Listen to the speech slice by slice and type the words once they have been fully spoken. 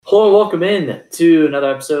Hello and welcome in to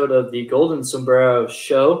another episode of the Golden Sombrero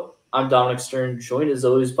Show. I'm Dominic Stern, joined as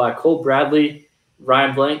always by Cole Bradley,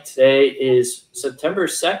 Ryan Blank. Today is September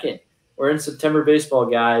 2nd. We're in September baseball,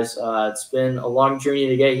 guys. It's been a long journey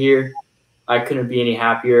to get here. I couldn't be any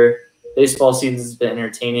happier. Baseball season has been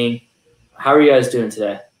entertaining. How are you guys doing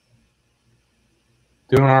today?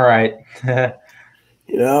 Doing all right.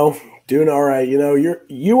 Doing all right.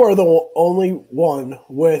 You are the only one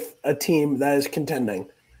with a team that is contending.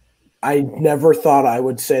 I never thought I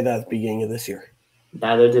would say that at the beginning of this year.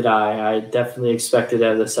 Neither did I. I definitely expected to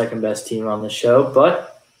have the second best team on the show,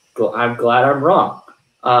 but I'm glad I'm wrong.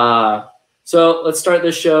 So let's start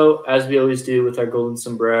this show, as we always do, with our Golden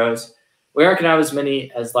Sombreros. We aren't going to have as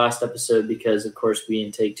many as last episode because, of course, we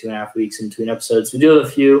didn't take 2.5 weeks in between episodes. We do have a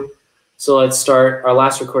few. So let's start. Our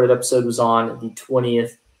last recorded episode was on the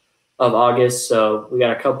 20th of August, so we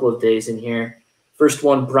got a couple of days in here. First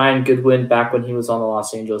one, Brian Goodwin, back when he was on the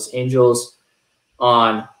Los Angeles Angels,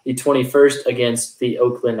 on the 21st against the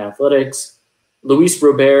Oakland Athletics. Luis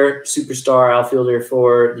Robert, superstar outfielder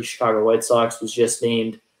for the Chicago White Sox, was just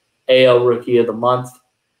named AL Rookie of the Month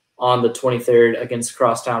on the 23rd against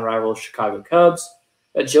crosstown rival Chicago Cubs.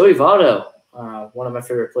 Joey Votto, one of my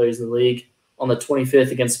favorite players in the league, on the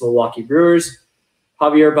 25th against Milwaukee Brewers.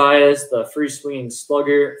 Javier Baez, the free-swinging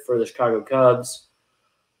slugger for the Chicago Cubs,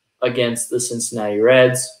 against the Cincinnati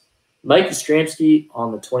Reds. Mike Yastrzemski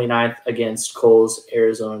on the 29th against Cole's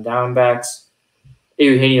Arizona Diamondbacks.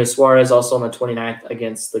 Eugenio Suarez also on the 29th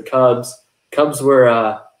against the Cubs. The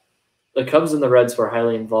Cubs and the Reds were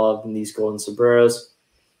highly involved in these Golden Sombreros.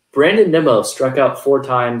 Brandon Nimmo struck out 4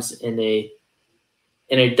 times in a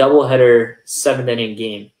doubleheader 7-inning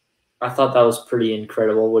game. I thought that was pretty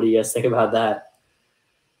incredible. What do you guys think about that?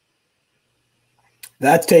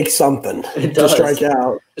 That takes something to strike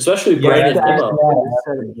out. Especially Brandon Nimmo.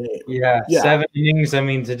 7 innings. I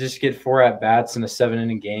mean, to just get 4 at-bats in a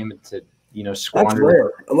 7-inning game and to, squander. That's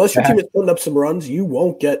rare. Unless your team is putting up some runs, you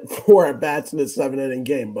won't get 4 at-bats in a 7-inning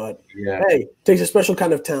game. But, hey, it takes a special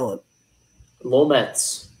kind of talent.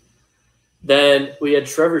 Lomets. Then we had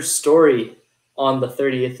Trevor Story on the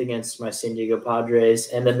 30th against my San Diego Padres.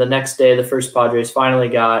 And then the next day, the first Padres finally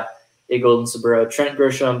got a Golden Sombrero. Trent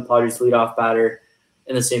Grisham, Padres leadoff batter,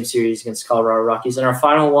 in the same series against Colorado Rockies. And our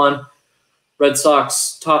final one, Red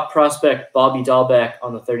Sox top prospect Bobby Dahlbeck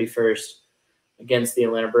on the 31st against the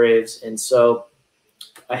Atlanta Braves. And so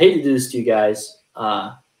I hate to do this to you guys.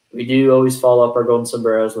 We do always follow up our Golden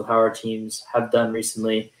Sombreros with how our teams have done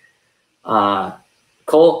recently.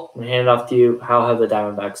 Cole, I'm going to hand it off to you. How have the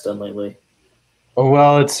Diamondbacks done lately?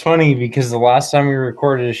 Well, it's funny because the last time we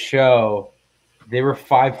recorded a show, they were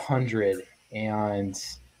 500 and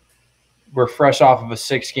we're fresh off of a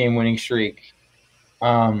 6-game winning streak.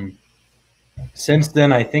 Since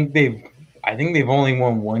then, I think they've only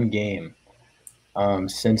won 1 game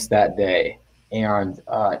since that day, and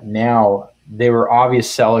now they were obvious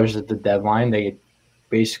sellers at the deadline. They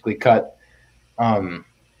basically cut.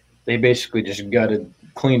 They basically just gutted,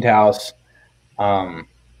 cleaned house.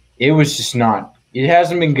 It was just not. It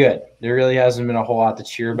hasn't been good. There really hasn't been a whole lot to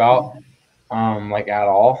cheer about, at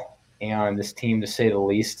all. And this team, to say the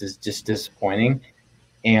least, is just disappointing.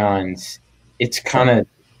 And it's kind of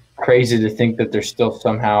crazy to think that they're still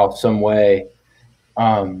somehow, some way,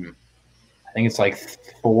 I think it's like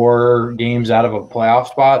 4 games out of a playoff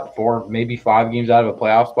spot, 4, maybe 5 games out of a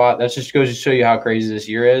playoff spot. That just goes to show you how crazy this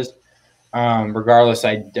year is. Regardless,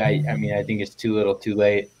 I think it's too little, too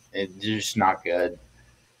late. It's just not good.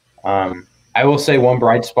 I will say one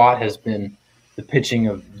bright spot has been the pitching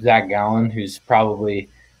of Zach Gallen, who's probably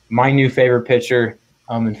 – my new favorite pitcher,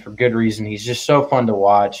 and for good reason. He's just so fun to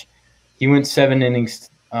watch. He went 7 innings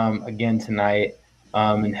again tonight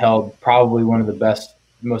and held probably one of the best,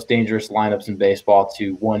 most dangerous lineups in baseball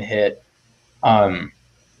to 1 hit.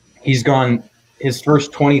 He's gone his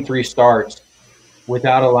first 23 starts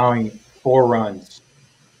without allowing 4 runs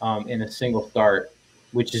in a single start,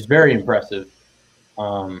 which is very impressive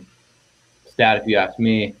stat if you ask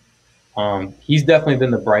me. He's definitely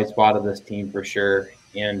been the bright spot of this team for sure.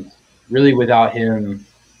 And really without him,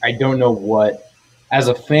 I don't know what, as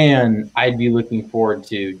a fan, I'd be looking forward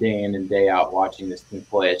to day in and day out watching this team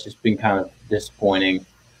play. It's just been kind of disappointing.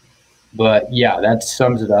 But, yeah, that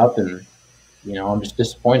sums it up, and, I'm just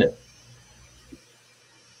disappointed.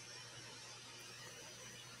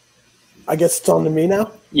 I guess it's on to me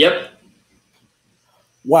now? Yep.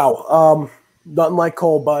 Wow. Nothing like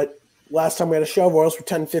Cole, but last time we had a show, Royals were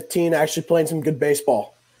 10-15, actually playing some good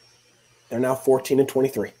baseball. They're now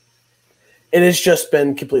 14-23. It has just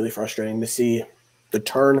been completely frustrating to see the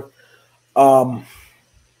turn.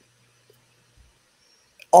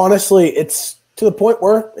 Honestly, it's to the point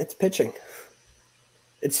where it's pitching.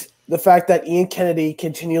 It's the fact that Ian Kennedy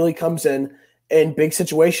continually comes in big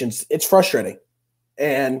situations. It's frustrating.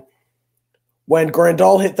 And when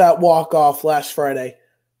Grandal hit that walk-off last Friday,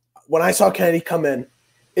 when I saw Kennedy come in,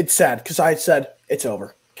 it's sad because I said, it's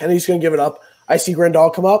over. Kennedy's going to give it up. I see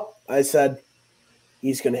Grandal come up. I said,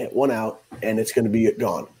 he's going to hit one out, and it's going to be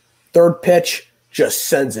gone. Third pitch just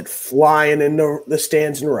sends it flying into the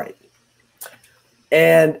stands and right.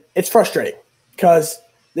 And it's frustrating because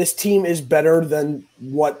this team is better than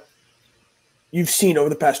what you've seen over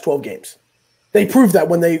the past 12 games. They proved that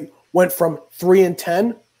when they went from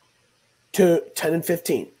 3-10 to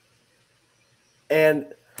 10-15. And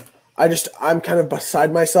I'm kind of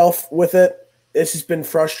beside myself with it. This has been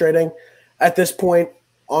frustrating. At this point,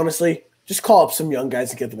 honestly, just call up some young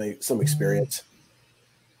guys and get them some experience.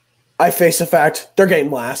 I face the fact they're getting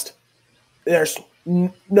last. There's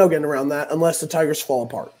no getting around that unless the Tigers fall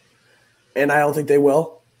apart. And I don't think they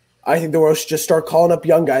will. I think the Royals should just start calling up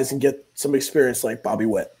young guys and get some experience like Bobby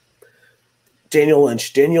Witt, Daniel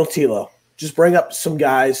Lynch, Daniel Tilo. Just bring up some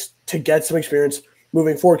guys to get some experience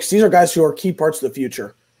moving forward because these are guys who are key parts of the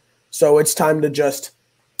future. So it's time to just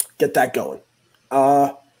get that going.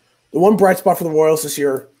 The one bright spot for the Royals this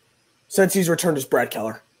year, since he's returned, is Brad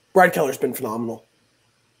Keller. Brad Keller's been phenomenal.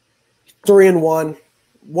 3-1,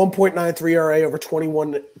 1.93 ERA over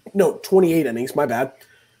 28 innings. My bad.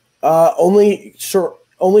 Only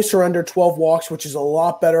surrendered 12 walks, which is a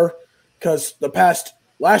lot better because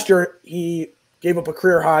last year he gave up a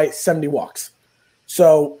career high 70 walks.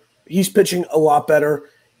 So he's pitching a lot better.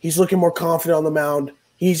 He's looking more confident on the mound.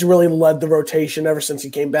 He's really led the rotation ever since he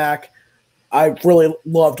came back. I really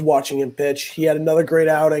loved watching him pitch. He had another great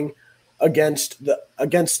outing against the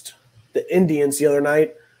Indians the other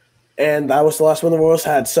night, and that was the last one the Royals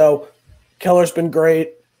had. So Keller's been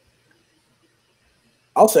great.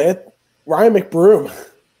 I'll say it. Ryan McBroom,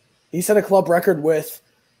 he set a club record with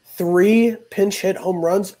 3 pinch hit home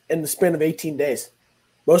runs in the span of 18 days.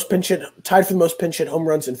 Tied for the most pinch hit home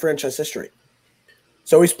runs in franchise history.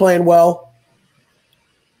 So he's playing well.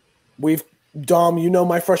 Dom, you know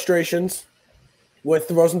my frustrations with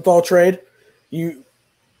the Rosenthal trade.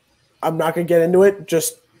 I'm not going to get into it.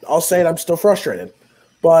 I'll say it. I'm still frustrated,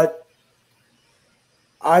 but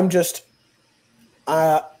I'm just.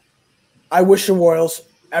 I wish the Royals,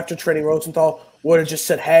 after trading Rosenthal, would have just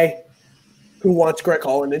said, "Hey, who wants Greg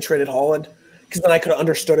Holland?" and traded Holland, because then I could have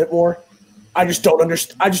understood it more. I just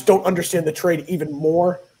don't understand the trade even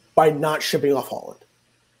more by not shipping off Holland.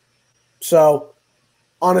 So,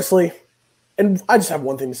 honestly, and I just have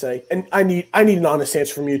one thing to say, and I need an honest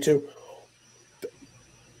answer from you two.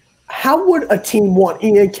 How would a team want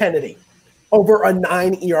Ian Kennedy over a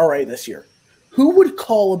 9 ERA this year? Who would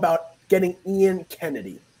call about getting Ian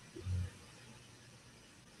Kennedy?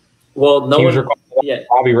 Well, no one. Yeah,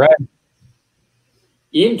 Bobby Red.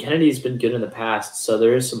 Ian Kennedy's been good in the past, so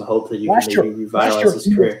there is some hope that you can maybe revitalize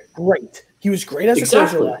his career. Great. He was great as a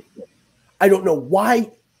closer last year. I don't know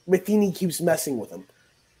why Matheny keeps messing with him.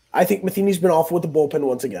 I think Matheny's been awful with the bullpen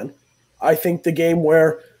once again. I think the game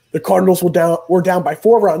where the Cardinals were down by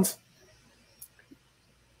 4 runs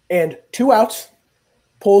and 2 outs,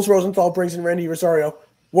 pulls Rosenthal, brings in Randy Rosario,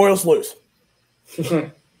 Royals lose.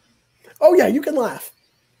 Oh, yeah, you can laugh.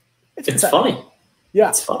 It's funny. Yeah.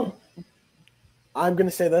 It's funny. I'm going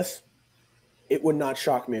to say this. It would not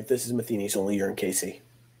shock me if this is Matheny's only year in KC.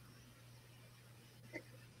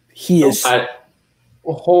 He is.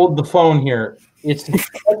 We'll hold the phone here. It's a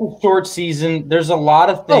short season. There's a lot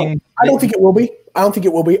of things. I don't think it will be.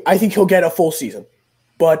 I think he'll get a full season.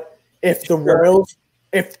 But if the Royals,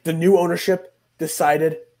 if the new ownership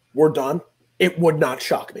decided we're done, it would not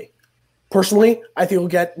shock me. Personally, I think he'll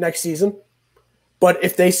get next season. But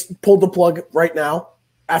if they pulled the plug right now,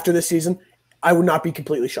 after this season, I would not be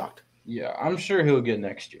completely shocked. Yeah, I'm sure he'll get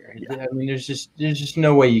next year. Yeah. I mean, there's just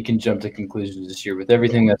no way you can jump to conclusions this year with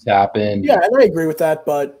everything that's happened. Yeah, and I agree with that,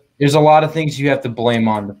 but there's a lot of things you have to blame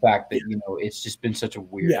on the fact that, it's just been such a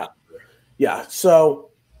weird year. Yeah.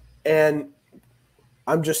 So, and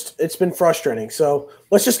it's been frustrating. So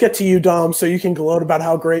let's just get to you, Dom, so you can gloat about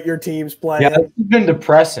how great your team's playing. Yeah, it's been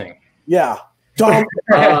depressing. Yeah. Dom,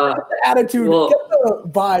 attitude, get the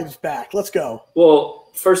vibes back. Let's go. Well,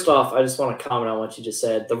 first off, I just want to comment on what you just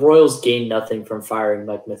said. The Royals gained nothing from firing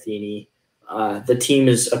Mike Matheny. The team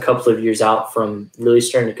is a couple of years out from really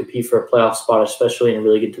starting to compete for a playoff spot, especially in a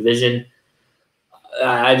really good division.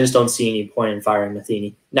 I just don't see any point in firing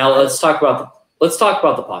Matheny. Now let's talk about the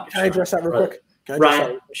Padres. Can I address that real quick?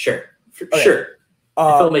 Ryan, sure. Sure.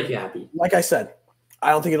 If it'll make you happy. Like I said,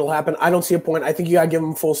 I don't think it'll happen. I don't see a point. I think you got to give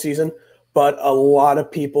them a full season, but a lot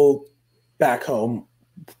of people back home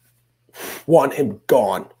want him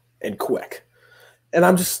gone and quick. And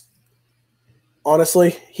I'm just –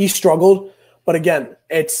 honestly, he struggled. But again,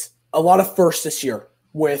 it's a lot of firsts this year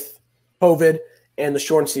with COVID and the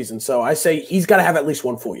shortened season. So I say he's got to have at least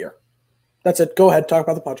one full year. That's it. Go ahead. Talk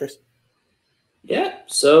about the Padres. Yeah.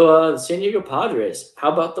 So the San Diego Padres.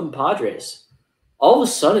 How about them Padres? All of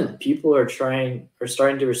a sudden, people are starting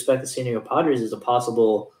to respect the San Diego Padres as a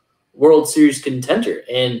possible World Series contender.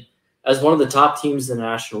 And as one of the top teams in the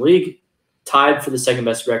National League, tied for the second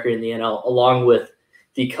best record in the NL, along with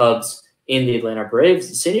the Cubs and the Atlanta Braves,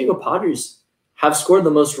 the San Diego Padres have scored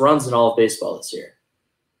the most runs in all of baseball this year.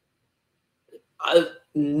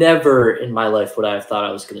 Never in my life would I have thought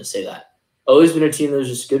I was going to say that. Always been a team that was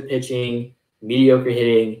just good pitching, mediocre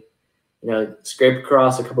hitting, scrape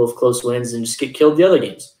across a couple of close wins and just get killed the other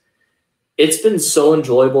games. It's been so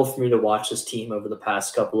enjoyable for me to watch this team over the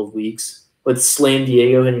past couple of weeks, with Slam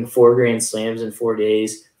Diego hitting 4 grand slams in 4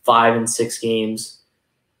 days, 5 in 6 games.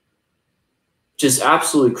 Just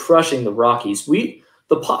absolutely crushing the Rockies.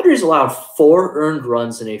 The Padres allowed 4 earned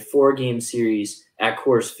runs in a 4-game series at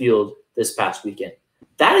Coors Field this past weekend.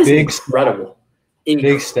 That is incredible.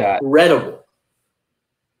 Big stat. Incredible.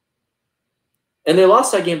 And they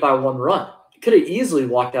lost that game by 1 run. Could have easily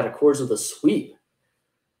walked out of Coors with a sweep.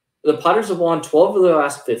 The Padres have won 12 of their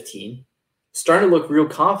last 15, starting to look real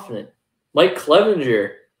confident. Mike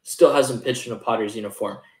Clevenger still hasn't pitched in a Padres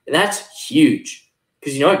uniform, and that's huge.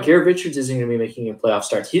 Because you know what? Garrett Richards isn't going to be making a playoff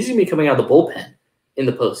starts. He's going to be coming out of the bullpen in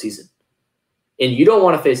the postseason. And you don't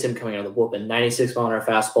want to face him coming out of the bullpen. 96-mile-an-hour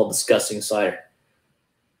fastball, disgusting slider.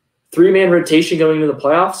 3-man rotation going into the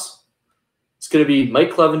playoffs. It's going to be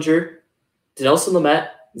Mike Clevenger, Dinelson Lamet,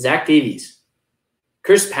 Zach Davies.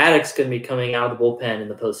 Chris Paddock's going to be coming out of the bullpen in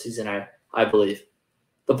the postseason, I believe.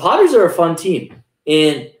 The Padres are a fun team.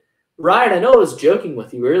 And, Ryan, I know I was joking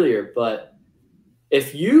with you earlier, but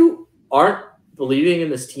if you aren't believing in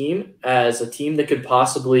this team as a team that could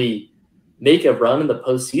possibly make a run in the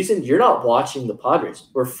postseason, you're not watching the Padres.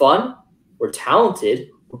 We're fun, we're talented,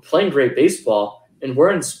 we're playing great baseball, and we're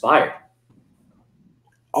inspired.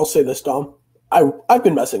 I'll say this, Dom. I've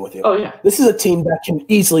been messing with you. Oh, yeah. This is a team that can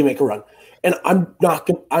easily make a run. And I'm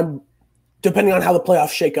depending on how the playoffs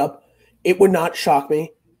shake up, it would not shock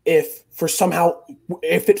me if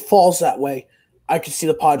it falls that way, I could see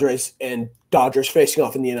the Padres and Dodgers facing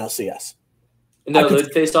off in the NLCS. No,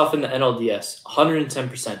 they'd face off in the NLDS,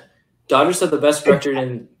 110%. Dodgers have the best record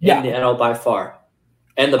in the NL by far.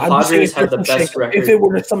 And the Padres have the best record. If it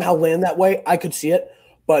were to somehow land that way, I could see it.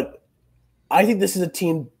 But I think this is a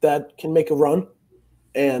team that can make a run.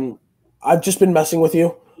 And I've just been messing with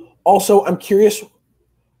you. Also, I'm curious,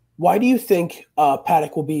 why do you think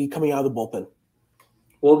Paddock will be coming out of the bullpen?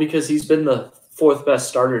 Well, because he's been the 4th best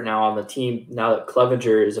starter now on the team now that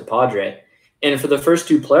Clevenger is a Padre. And for the first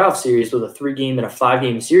 2 playoff series with a 3-game and a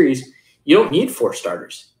 5-game series, you don't need 4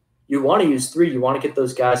 starters. You want to use 3. You want to get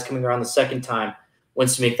those guys coming around the second time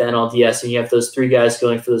once you make the NLDS and you have those 3 guys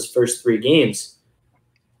going for those first 3 games.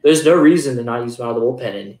 There's no reason to not use him out of the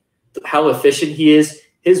bullpen. And how efficient he is,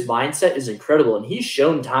 his mindset is incredible. And he's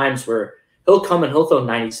shown times where he'll come and he'll throw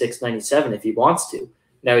 96, 97 if he wants to.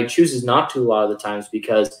 Now, he chooses not to a lot of the times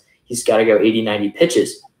because he's got to go 80, 90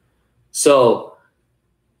 pitches. So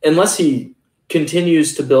unless he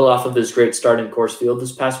continues to build off of his great start in Coors Field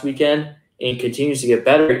this past weekend and continues to get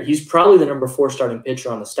better, he's probably the number 4 starting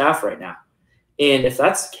pitcher on the staff right now. And if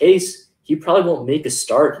that's the case, he probably won't make a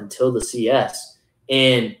start until the CS.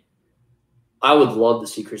 And I would love to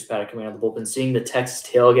see Chris Paddock coming out of the bullpen, seeing the Texas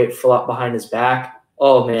tailgate flop behind his back.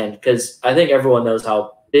 Oh, man, because I think everyone knows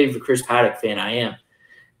how big of a Chris Paddock fan I am.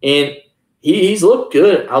 And he's looked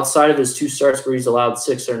good outside of his 2 starts where he's allowed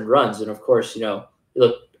 6 earned runs. And, of course, he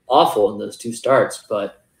looked awful in those 2 starts.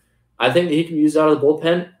 But I think that he can use out of the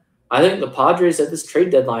bullpen. I think the Padres at this trade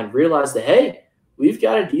deadline realized that, hey, we've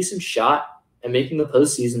got a decent shot at making the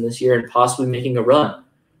postseason this year and possibly making a run.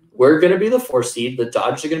 We're going to be the 4 seed. The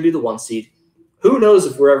Dodgers are going to be the 1 seed. Who knows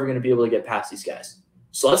if we're ever going to be able to get past these guys.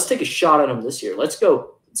 So let's take a shot at them this year. Let's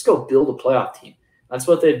go build a playoff team. That's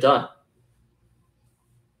what they've done.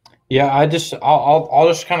 Yeah, I'll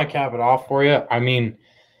just kind of cap it off for you. I mean,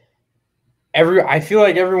 I feel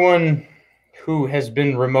like everyone who has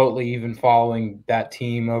been remotely even following that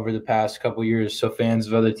team over the past couple of years, so fans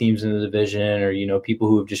of other teams in the division or, people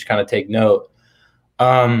who have just kind of take note,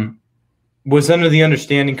 was under the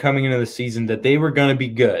understanding coming into the season that they were going to be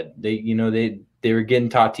good. They were getting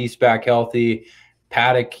Tatis back healthy.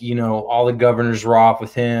 Paddock, all the governors were off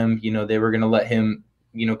with him. They were going to let him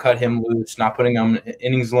cut him loose, not putting him on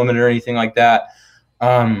innings limit or anything like that.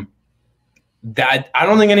 That I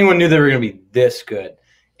don't think anyone knew they were going to be this good.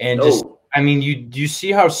 And just I mean, you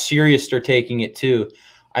see how serious they're taking it too.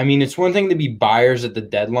 I mean, it's one thing to be buyers at the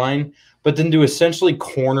deadline, but then to essentially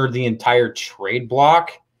corner the entire trade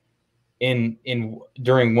block in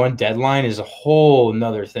during one deadline is a whole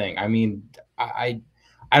nother thing. I mean, I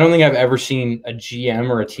don't think I've ever seen a GM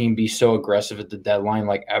or a team be so aggressive at the deadline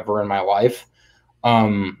like ever in my life.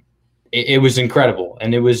 It was incredible,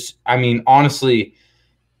 and it was, I mean, honestly,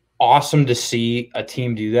 awesome to see a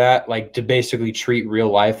team do that, like to basically treat real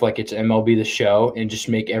life like it's MLB The Show and just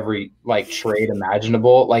make every like trade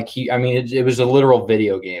imaginable. Like it was a literal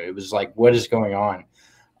video game. It was like, what is going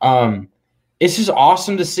on? It's just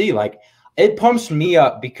awesome to see. Like, it pumps me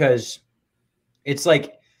up because it's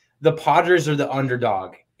like the Padres are the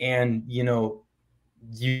underdog, and you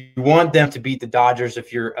want them to beat the Dodgers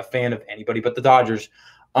if you're a fan of anybody but the Dodgers.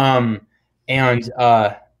 You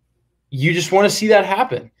just want to see that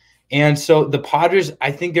happen. And so the Padres,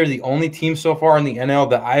 I think they're the only team so far in the NL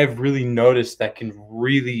that I have really noticed that can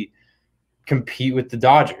really compete with the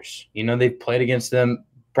Dodgers. They've played against them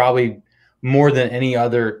probably more than any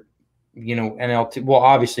other, NL team. Well,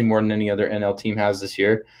 obviously more than any other NL team has this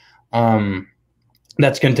year.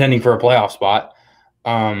 That's contending for a playoff spot.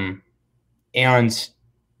 And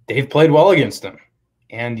they've played well against them.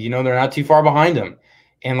 And, they're not too far behind them.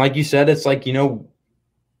 And like you said, it's like, who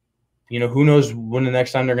knows when the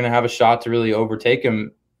next time they're going to have a shot to really overtake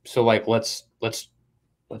him. So like, let's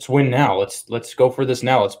win now. Let's go for this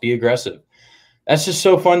now. Let's be aggressive. That's just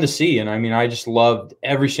so fun to see. And I mean, I just loved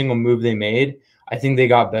every single move they made. I think they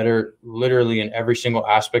got better literally in every single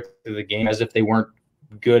aspect of the game, as if they weren't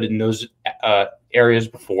good in those areas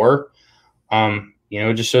before.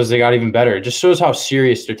 It just shows they got even better. It just shows how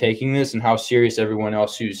serious they're taking this and how serious everyone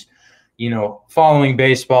else who's, following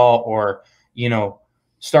baseball or,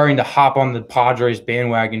 starting to hop on the Padres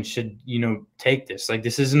bandwagon should, take this. Like,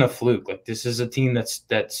 this isn't a fluke. Like, this is a team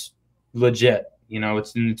that's legit.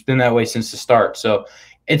 It's been that way since the start. So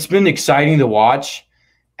it's been exciting to watch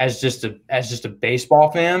as just a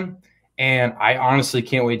baseball fan. And I honestly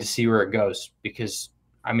can't wait to see where it goes, because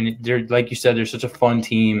I mean, they're, like you said, they're such a fun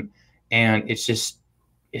team, and it's just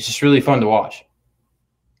really fun to watch.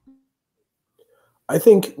 I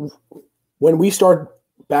think when we start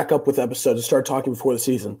back up with episodes and start talking before the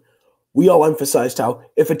season, we all emphasized how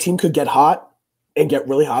if a team could get hot and get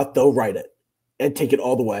really hot, they'll ride it and take it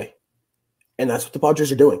all the way. And that's what the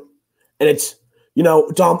Padres are doing. And it's,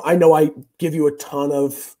 Dom, I know I give you a ton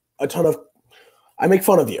of, I make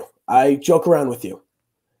fun of you. I joke around with you.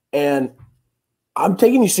 And I'm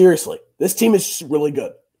taking you seriously. This team is just really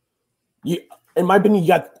good. In my opinion, you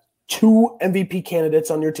got 2 MVP candidates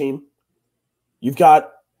on your team. You've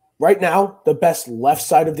got, right now, the best left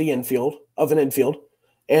side of the infield,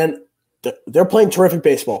 and they're playing terrific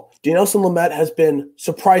baseball. Dinelson Lamet has been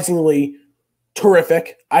surprisingly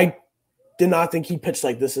terrific. I did not think he pitched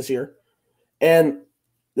like this year. And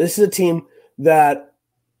this is a team that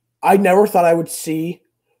I never thought I would see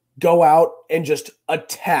go out and just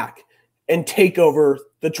attack and take over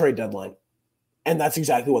the trade deadline. And that's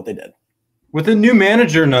exactly what they did. With a new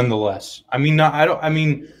manager, nonetheless.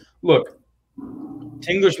 Look,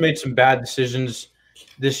 Tingler's made some bad decisions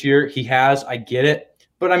this year. He has. I get it.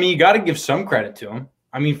 But, you got to give some credit to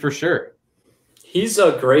him. For sure. He's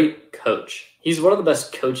a great coach. He's one of the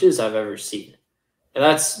best coaches I've ever seen. And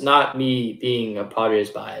that's not me being a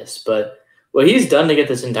Padres bias, but what he's done to get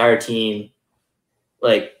this entire team,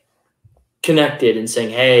 connected and saying,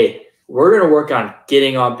 hey, we're going to work on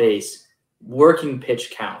getting on base, working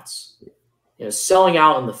pitch counts, selling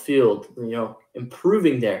out in the field,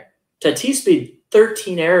 improving there. Tatis made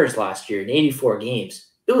 13 errors last year in 84 games.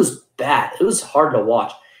 It was bad. It was hard to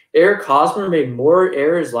watch. Eric Hosmer made more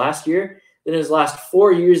errors last year than his last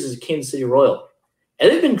 4 years as a Kansas City Royal. And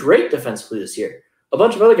they've been great defensively this year. A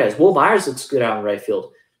bunch of other guys. Will Myers looks good out in right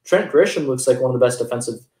field. Trent Grisham looks like one of the best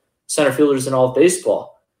defensive center fielders in all of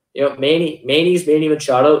baseball. Manny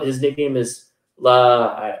Machado, his nickname is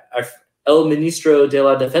El Ministro de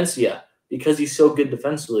la Defensa because he's so good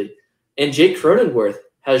defensively. And Jake Cronenworth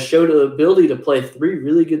has showed the ability to play 3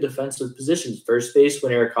 really good defensive positions. First base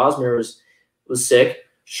when Eric Hosmer was sick,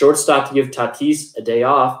 shortstop to give Tatis a day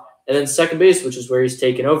off, and then second base, which is where he's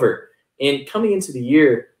taken over. And coming into the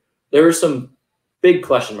year, there were some big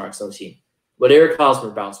question marks on the team. But Eric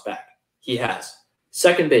Hosmer bounced back. He has.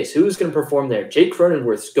 Second base, who's going to perform there? Jake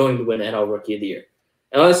Cronenworth's going to win NL Rookie of the Year.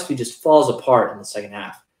 Unless if he just falls apart in the second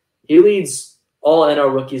half. He leads all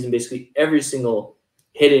NL rookies in basically every single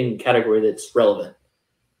hitting category that's relevant.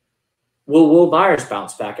 Will Myers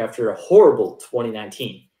bounce back after a horrible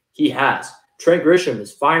 2019? He has. Trent Grisham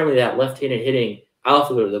is finally that left-handed hitting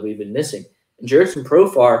outfielder that we've been missing. And Jurickson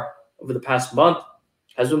Profar, over the past month,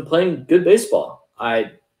 has been playing good baseball.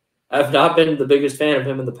 I have not been the biggest fan of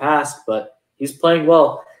him in the past, but he's playing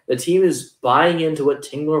well. The team is buying into what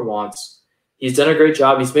Tingler wants. He's done a great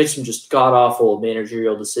job. He's made some just god-awful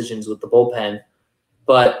managerial decisions with the bullpen,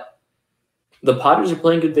 but the Padres are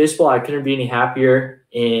playing good baseball. I couldn't be any happier.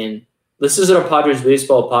 And this isn't a Padres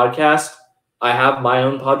baseball podcast. I have my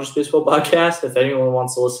own Padres baseball podcast. If anyone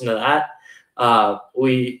wants to listen to that, I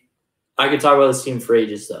could talk about this team for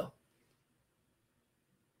ages, though.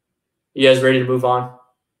 You guys ready to move on?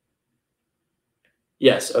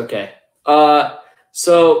 Yes. Okay.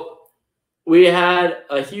 So we had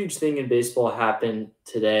a huge thing in baseball happen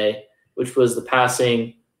today, which was the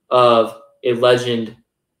passing of a legend,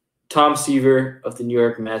 Tom Seaver of the New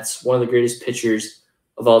York Mets, one of the greatest pitchers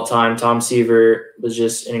of all time. Tom Seaver was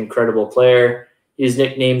just an incredible player. He was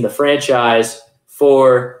nicknamed the franchise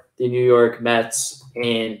for the New York Mets,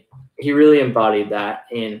 and he really embodied that.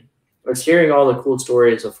 And I was hearing all the cool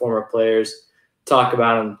stories of former players talk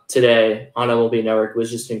about him today on MLB Network. It was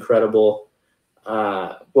just incredible.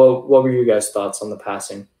 What were your guys' thoughts on the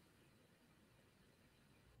passing?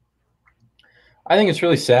 I think it's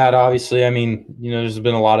really sad, obviously. I mean, there's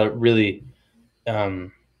been a lot of really,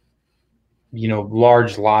 I'd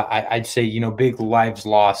say, big lives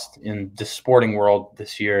lost in the sporting world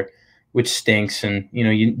this year, which stinks. And,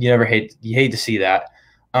 you hate to see that.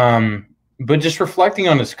 But just reflecting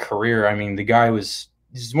on his career, I mean, the guy he's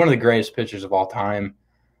one of the greatest pitchers of all time.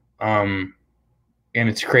 And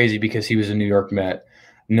it's crazy because he was a New York Met.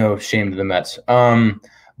 No shame to the Mets.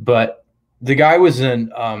 But the guy was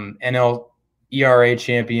an NL ERA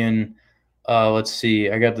champion. Let's see.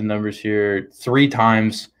 I got the numbers here. 3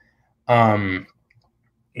 times.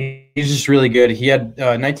 He's just really good. He had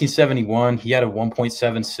 1971. He had a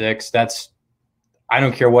 1.76. I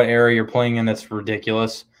don't care what era you're playing in. That's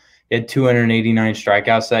ridiculous. He had 289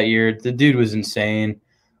 strikeouts that year. The dude was insane.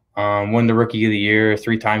 Won the Rookie of the Year,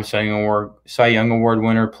 3-time Cy Young Award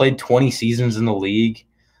winner. Played 20 seasons in the league.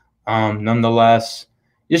 Nonetheless,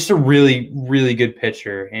 just a really, really good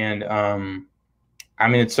pitcher. And I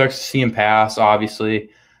mean, it sucks to see him pass, obviously.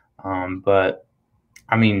 But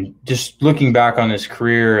I mean, just looking back on his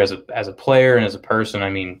career as a player and as a person, I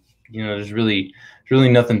mean, there's really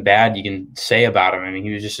nothing bad you can say about him. I mean,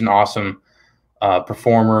 he was just an awesome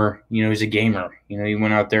performer. He's a gamer. He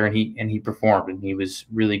went out there and he performed, and he was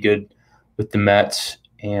really good with the Mets.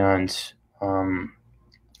 And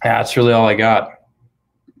that's really all I got.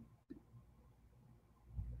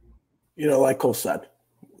 Like Cole said,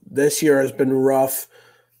 this year has been rough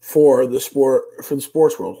for the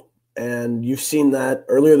sports world. And you've seen that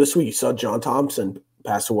earlier this week. You saw John Thompson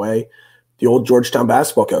pass away, the old Georgetown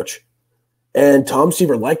basketball coach. And Tom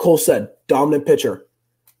Seaver, like Cole said, dominant pitcher.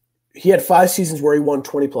 He had 5 seasons where he won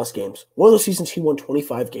 20-plus games. One of those seasons, he won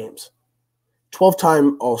 25 games.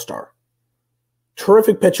 12-time All-Star.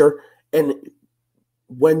 Terrific pitcher. And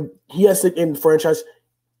when he has the in the franchise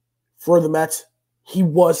for the Mets, he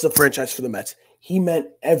was the franchise for the Mets. He meant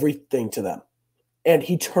everything to them. And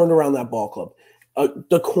he turned around that ball club.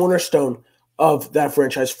 The cornerstone of that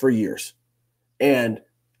franchise for years. And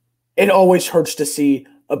it always hurts to see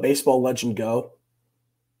a baseball legend go.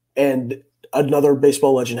 And another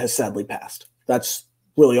baseball legend has sadly passed. That's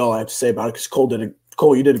really all I have to say about it, because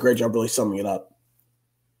Cole, you did a great job really summing it up.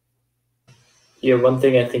 Yeah, one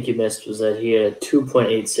thing I think you missed was that he had a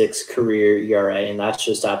 2.86 career ERA, and that's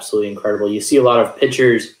just absolutely incredible. You see a lot of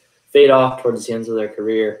pitchers fade off towards the ends of their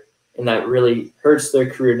career, and that really hurts their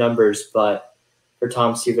career numbers. But for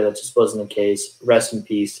Tom Seaver, that just wasn't the case. Rest in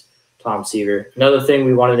peace, Tom Seaver. Another thing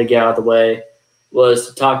we wanted to get out of the way was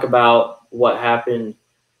to talk about what happened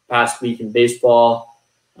past week in baseball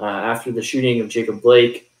after the shooting of Jacob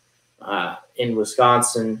Blake in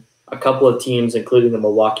Wisconsin. A couple of teams, including the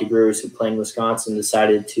Milwaukee Brewers, who play in Wisconsin,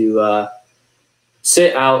 decided to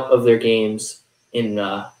sit out of their games in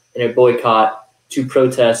a boycott to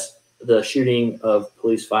protest the shooting of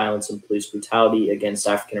police violence and police brutality against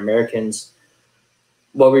African Americans.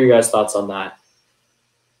 What were your guys' thoughts on that?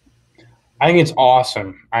 I think it's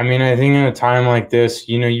awesome. I mean, I think in a time like this,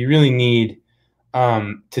 you really need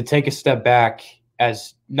to take a step back,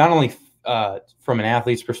 as not only from an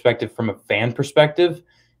athlete's perspective, from a fan perspective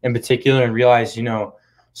in particular, and realize,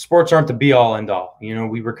 sports aren't the be all end all.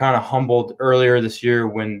 We were kind of humbled earlier this year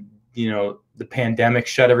when, the pandemic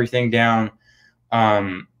shut everything down.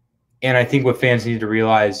 And I think what fans need to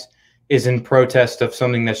realize is, in protest of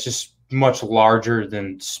something that's just much larger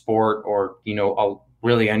than sport or,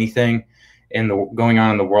 really anything going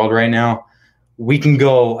on in the world right now, we can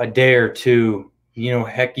go a day or two,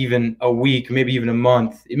 heck, even a week, maybe even a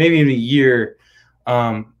month, maybe even a year,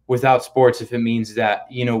 without sports if it means that,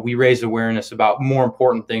 we raise awareness about more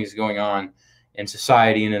important things going on in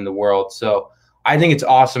society and in the world. So I think it's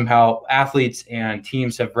awesome how athletes and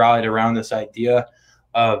teams have rallied around this idea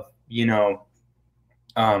of,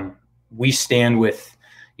 we stand with,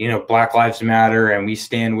 Black Lives Matter, and we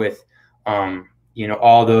stand with,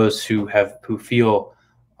 all those who feel,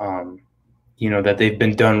 that they've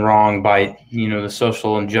been done wrong by, the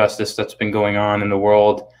social injustice that's been going on in the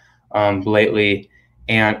world lately.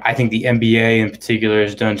 And I think the NBA in particular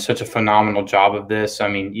has done such a phenomenal job of this. I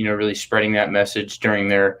mean, really spreading that message during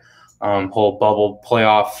their whole bubble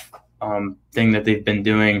playoff thing that they've been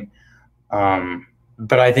doing.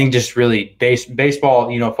 But I think just really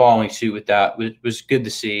baseball, following suit with that was good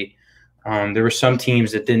to see. There were some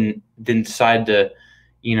teams that didn't decide to,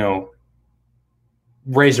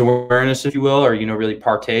 raise awareness, if you will, or, really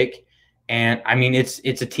partake. And I mean, it's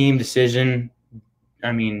a team decision.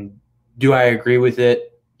 I mean, do I agree with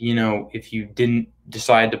it? If you didn't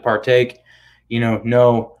decide to partake,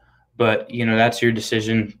 no, but that's your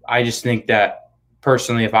decision. I just think that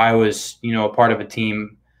personally, if I was, a part of a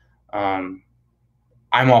team, I'm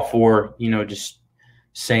all for, just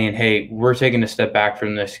saying, hey, we're taking a step back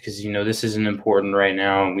from this because, this isn't important right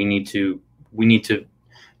now. And we need to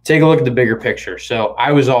take a look at the bigger picture. So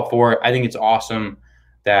I was all for it. I think it's awesome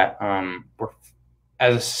that we're,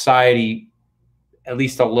 as a society, at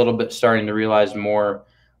least a little bit starting to realize more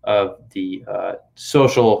of the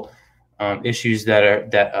social issues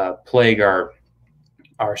that plague our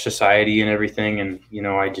society and everything. And,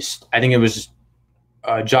 I think it was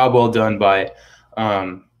a job well done by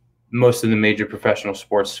most of the major professional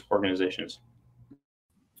sports organizations.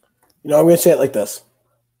 I'm going to say it like this.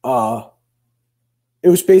 It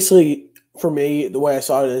was basically, for me, the way I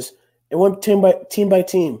saw it is it went team by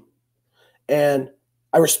team. And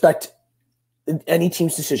I respect any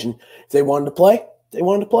team's decision. If they wanted to play, they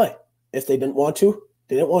wanted to play. If they didn't want to,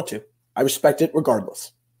 they didn't want to. I respect it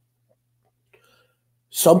regardless.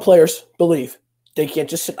 Some players believe they can't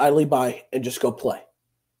just sit idly by and just go play,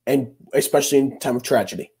 and especially in time of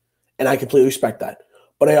tragedy. And I completely respect that.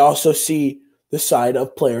 But I also see the side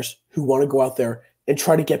of players who want to go out there and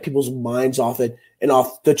try to get people's minds off it and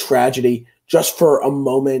off the tragedy just for a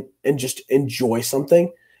moment and just enjoy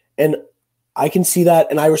something. And I can see that,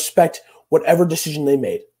 and I respect whatever decision they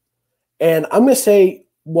made. And I'm going to say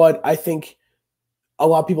what I think a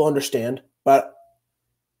lot of people understand, but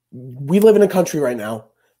we live in a country right now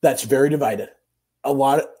that's very divided. A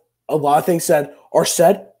lot of things are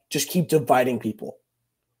said, just keep dividing people.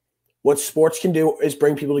 What sports can do is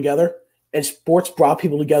bring people together, and sports brought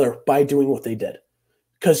people together by doing what they did,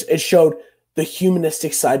 because it showed the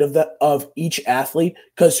humanistic side of each athlete.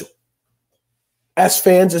 Because as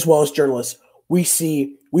fans as well as journalists,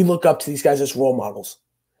 we look up to these guys as role models,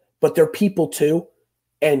 but they're people too,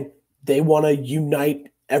 and they want to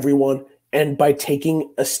unite everyone. And by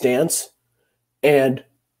taking a stance and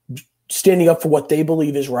standing up for what they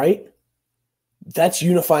believe is right, that's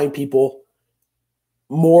unifying people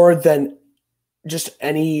more than just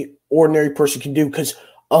any ordinary person can do. Because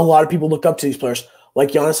a lot of people look up to these players like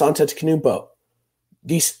Giannis Antetokounmpo.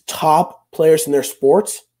 These top players in their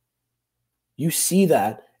sports, you see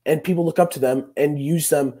that, and people look up to them and use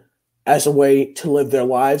them as a way to live their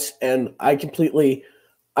lives. And I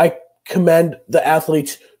commend the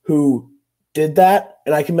athletes who did that,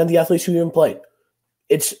 and I commend the athletes who even played.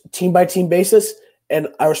 It's team by team basis, and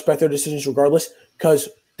I respect their decisions regardless, because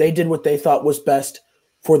they did what they thought was best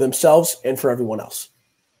for themselves and for everyone else.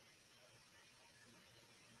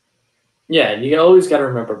 Yeah, you always got to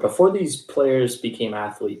remember, before these players became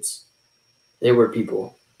athletes, they were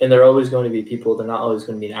people. And they're always going to be people. They're not always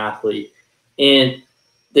going to be an athlete. And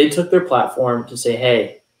they took their platform to say,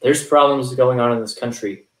 hey, there's problems going on in this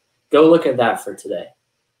country. Go look at that for today.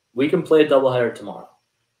 We can play a doubleheader tomorrow.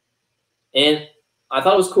 And I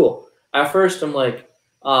thought it was cool. At first, I'm like,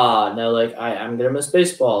 no, like, I'm going to miss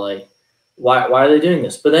baseball. Like, why are they doing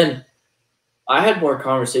this? But then I had more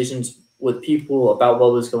conversations with people about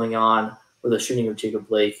what was going on with the shooting of Jacob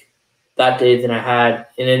Blake that day than I had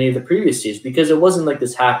in any of the previous days, because it wasn't like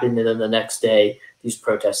this happened and then the next day these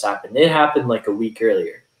protests happened. It happened like a week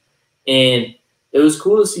earlier. And it was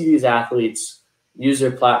cool to see these athletes use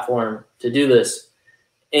their platform to do this.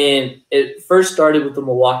 And it first started with the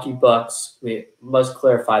Milwaukee Bucks. We must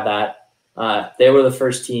clarify that. They were the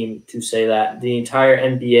first team to say that. The entire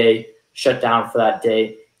NBA shut down for that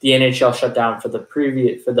day. The NHL shut down for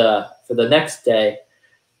the next day.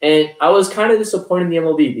 And I was kind of disappointed in the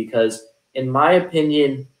MLB because, in my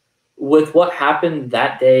opinion, with what happened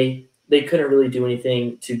that day, they couldn't really do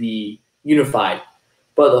anything to be unified.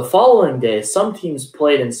 But the following day, some teams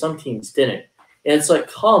played and some teams didn't. And it's like,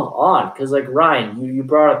 come on, because like Ryan, you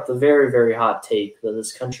brought up the very, very hot take that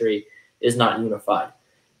this country is not unified.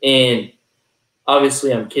 And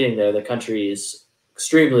obviously I'm kidding there. The country is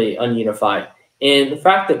extremely ununified. And the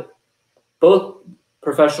fact that both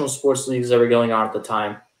professional sports leagues that were going on at the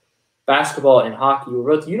time, basketball and hockey,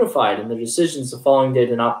 were both unified in their decisions the following day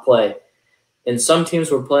to not play. And some teams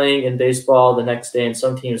were playing in baseball the next day and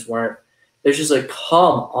some teams weren't. They're just like,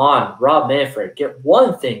 come on, Rob Manfred, get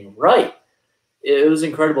one thing right. It was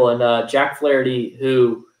incredible. And Jack Flaherty,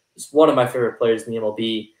 who is one of my favorite players in the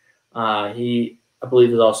MLB, he, I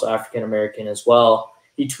believe, is also African-American as well.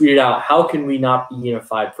 He tweeted out, how can we not be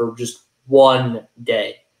unified for just one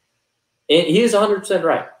day? And he is 100%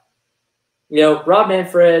 right. You know, Rob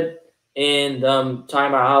Manfred and talking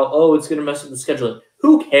about how, it's going to mess with the scheduling.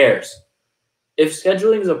 Who cares? If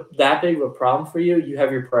scheduling is that big of a problem for you, you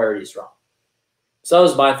have your priorities wrong. So that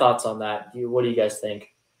was my thoughts on that. What do you guys think?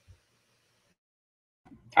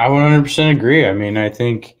 I 100% agree. I mean, I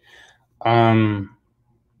think,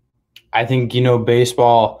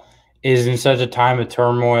 baseball is in such a time of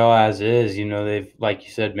turmoil as is. You know, they've, like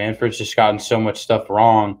you said, Manfred's just gotten so much stuff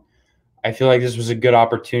wrong. I feel like this was a good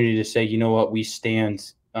opportunity to say, you know what, we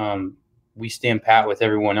stand pat with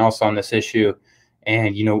everyone else on this issue.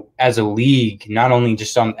 And, you know, as a league, not only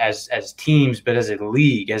just as teams, but as a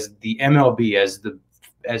league, as the MLB, as the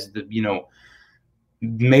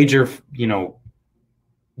major,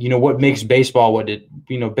 what makes baseball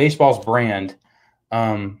baseball's brand.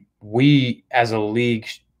 We as a league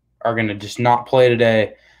are going to just not play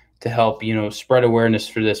today to help, spread awareness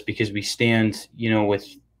for this, because we stand,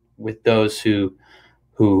 with those who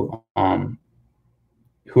are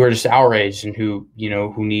just outraged and who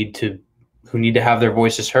need to have their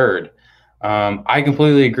voices heard. I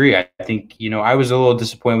completely agree. I think, I was a little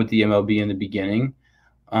disappointed with the MLB in the beginning.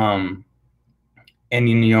 And,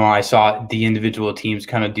 I saw the individual teams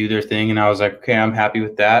kind of do their thing, and I was like, okay, I'm happy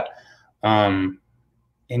with that. And,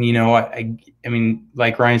 I mean,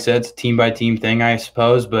 like Ryan said, it's a team-by-team thing, I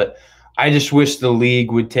suppose, but I just wish the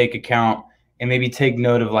league would take account and maybe take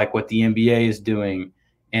note of like what the NBA is doing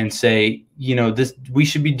and say, we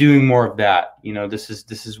should be doing more of that. This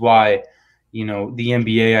is why, the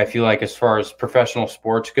NBA, I feel like, as far as professional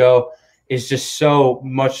sports go, is just so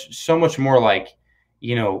much more like,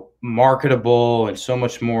 marketable and so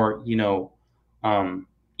much more,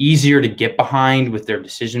 easier to get behind with their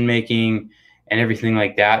decision making and everything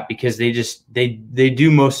like that, because they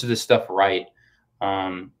do most of this stuff right.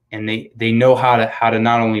 And they know how to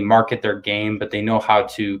not only market their game, but they know how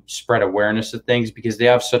to spread awareness of things, because they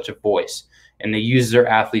have such a voice and they use their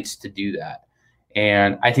athletes to do that.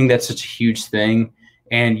 And I think that's such a huge thing.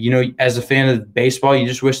 And, as a fan of baseball, you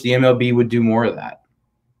just wish the MLB would do more of that.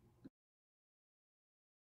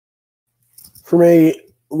 For me,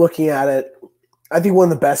 looking at it, I think one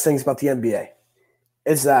of the best things about the NBA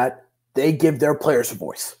is that they give their players a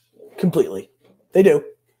voice completely. They do.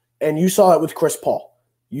 And you saw it with Chris Paul.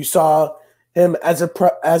 You saw him as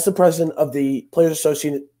the president of the Players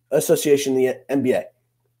Association in the NBA.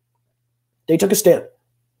 They took a stand,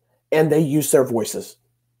 and they used their voices.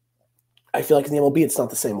 I feel like in the MLB, it's not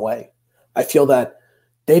the same way. I feel that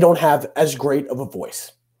they don't have as great of a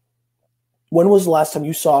voice. When was the last time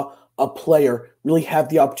you saw a player really have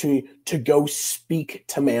the opportunity to go speak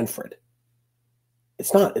to Manfred?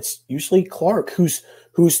 It's not. It's usually Clark, who's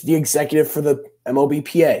the executive for the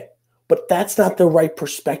MLBPA. But that's not the right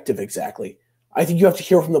perspective exactly. I think you have to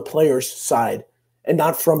hear from the players' side and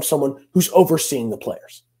not from someone who's overseeing the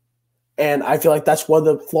players. And I feel like that's one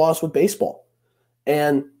of the flaws with baseball.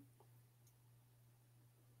 And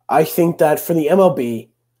I think that for the MLB,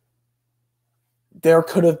 there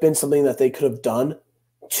could have been something that they could have done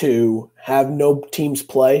to have no teams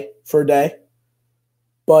play for a day.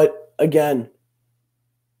 But again,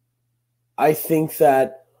 I think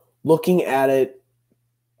that looking at it,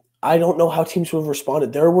 I don't know how teams would have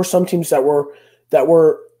responded. There were some teams that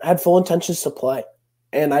had full intentions to play,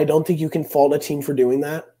 and I don't think you can fault a team for doing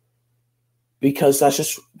that, because that's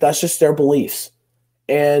just their beliefs.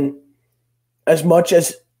 And as much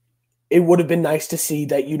as it would have been nice to see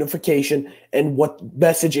that unification and what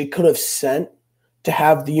message it could have sent to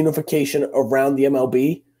have the unification around the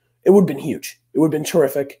MLB, it would have been huge. It would have been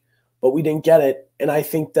terrific, but we didn't get it. And I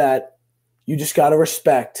think that you just got to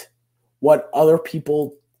respect what other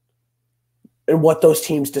people and what those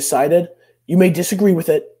teams decided. You may disagree with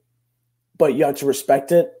it, but you have to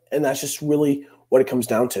respect it, and that's just really what it comes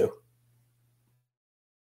down to.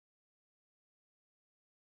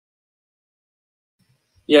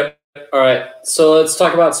 Yep. All right. So let's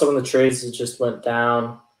talk about some of the trades that just went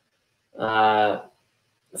down. The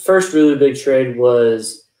first really big trade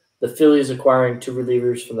was the Phillies acquiring 2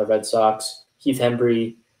 relievers from the Red Sox, Keith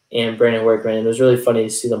Hembry and Brandon Workman. And it was really funny to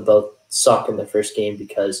see them both suck in the first game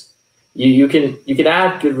because you can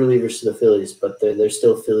add good relievers to the Phillies, but they're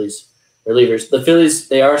still Phillies relievers. The Phillies,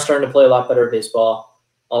 they are starting to play a lot better baseball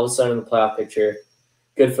all of a sudden in the playoff picture.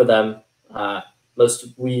 Good for them.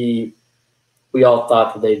 We all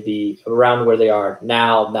thought that they'd be around where they are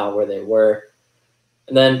now, not where they were.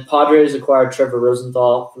 And then Padres acquired Trevor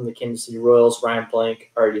Rosenthal from the Kansas City Royals. Ryan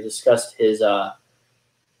Blank already discussed his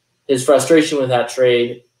frustration with that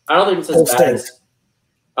trade. I don't think it's as bad as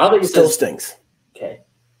I don't think it's Still as, stings. Okay.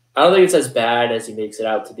 I don't think it's as bad as he makes it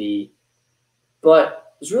out to be.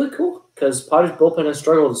 But it's really cool because Padres bullpen has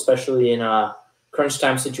struggled, especially in crunch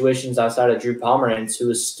time situations outside of Drew Pomeranz, who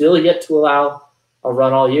is still yet to allow a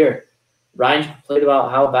run all year. Ryan played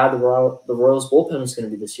about how bad the Royals bullpen was going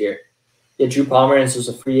to be this year. Yet Drew Pomeranz was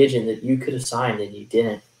a free agent that you could have signed and you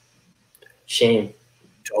didn't. Shame.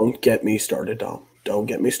 Don't get me started, Dom. Don't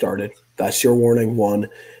get me started. That's your warning, 1.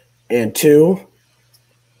 And 2,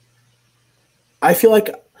 I feel like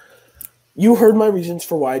you heard my reasons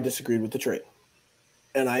for why I disagreed with the trade.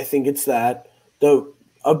 And I think it's that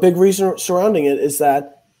a big reason surrounding it is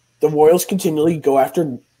that the Royals continually go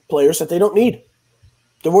after players that they don't need.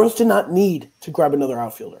 The Royals did not need to grab another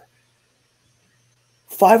outfielder.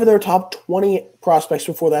 5 of their top 20 prospects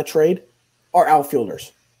before that trade are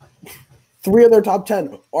outfielders. 3 of their top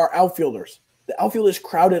 10 are outfielders. The outfield is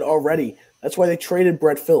crowded already. That's why they traded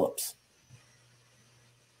Brett Phillips.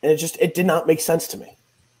 And it did not make sense to me.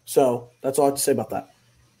 So that's all I have to say about that.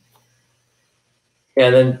 Yeah,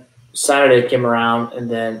 then Saturday came around, and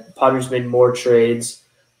then Padres made more trades,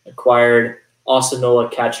 acquired Austin Nola,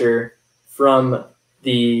 catcher from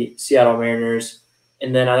the Seattle Mariners.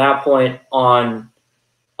 And then at that point on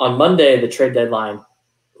Monday, the trade deadline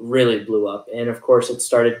really blew up. And, of course, it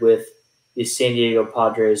started with the San Diego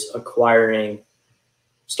Padres acquiring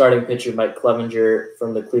starting pitcher Mike Clevinger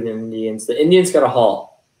from the Cleveland Indians. The Indians got a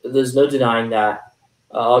haul. There's no denying that.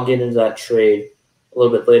 I'll get into that trade a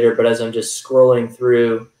little bit later. But as I'm just scrolling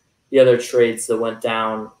through the other trades that went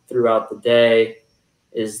down throughout the day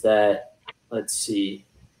is that, let's see,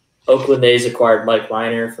 Oakland A's acquired Mike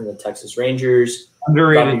Minor from the Texas Rangers.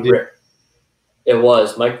 Underrated. It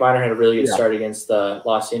was. Mike Minor had a really good start against the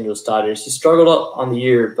Los Angeles Dodgers. He struggled up on the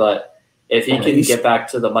year, but if he can get back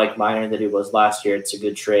to the Mike Minor that he was last year, it's a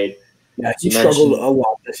good trade. Yeah, he struggled a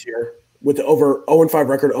lot this year with the over 0-5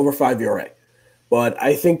 record, over 5 ERA. But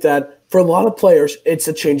I think that for a lot of players, it's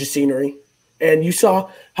a change of scenery. And you saw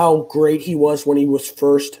how great he was when he was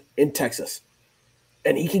first in Texas.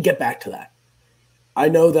 And he can get back to that. I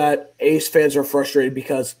know that A's fans are frustrated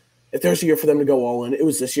because if there's a year for them to go all in, it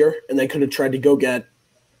was this year, and they could have tried to go get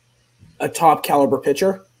a top caliber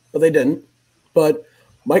pitcher, but they didn't. But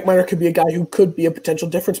Mike Minor could be a guy who could be a potential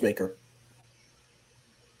difference maker.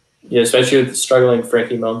 Yeah, especially with struggling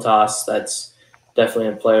Frankie Montas, that's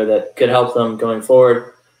definitely a player that could help them going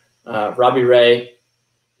forward. Robbie Ray,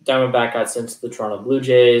 Diamondback got sent to the Toronto Blue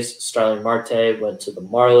Jays. Starling Marte went to the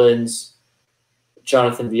Marlins.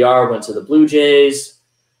 Jonathan Villar went to the Blue Jays.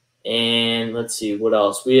 And let's see, what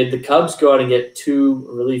else? We had the Cubs go out and get 2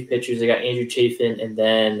 relief pitchers. They got Andrew Chafin and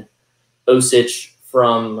then Osich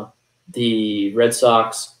from the Red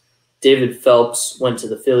Sox. David Phelps went to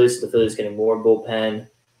the Phillies, so the Phillies getting more bullpen.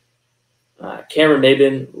 Cameron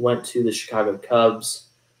Maybin went to the Chicago Cubs.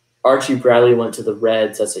 Archie Bradley went to the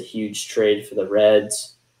Reds. That's a huge trade for the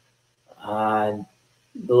Reds.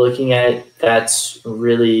 Looking at it, that's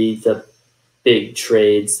really the big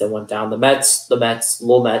trades that went down. The Mets,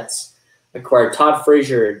 Lil Mets, acquired Todd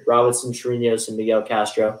Frazier, Robinson Chirinos, and Miguel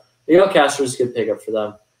Castro. Miguel Castro is a good pickup for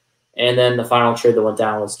them. And then the final trade that went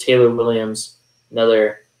down was Taylor Williams,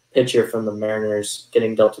 another pitcher from the Mariners,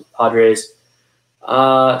 getting dealt to the Padres.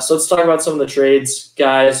 So let's talk about some of the trades,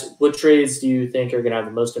 guys. What trades do you think are going to have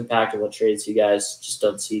the most impact, and what trades you guys just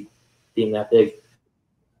don't see being that big?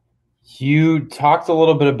 You talked a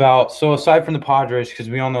little bit about, so aside from the Padres, because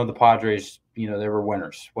we all know the Padres, they were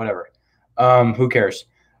winners, whatever. Who cares?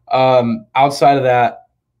 Outside of that,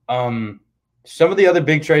 some of the other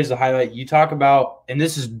big trades to highlight, you talk about, and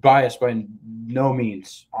this is biased by no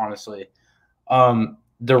means, honestly.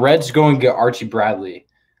 The Reds going to get Archie Bradley,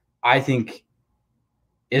 I think,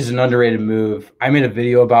 is an underrated move. I made a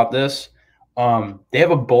video about this. They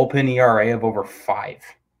have a bullpen ERA of over 5.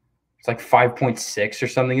 It's like 5.6 or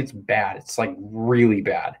something. It's bad. It's like really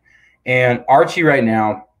bad. And Archie right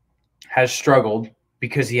now has struggled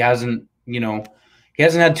because he hasn't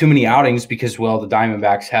had too many outings because, well, the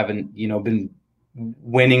Diamondbacks haven't, been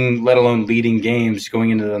winning, let alone leading games going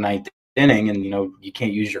into the 9th inning. And, you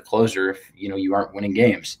can't use your closer if, you aren't winning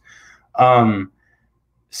games.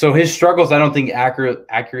 So his struggles, I don't think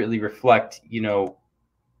accurately reflect,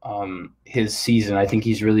 his season. I think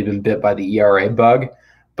he's really been bit by the ERA bug,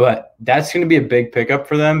 but that's going to be a big pickup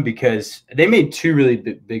for them because they made two really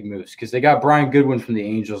big moves because they got Brian Goodwin from the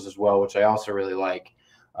Angels as well, which I also really like.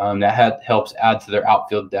 That helps add to their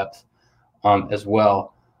outfield depth as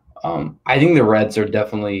well. I think the Reds are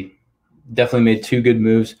definitely made two good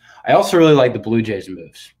moves. I also really like the Blue Jays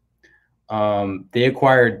moves. They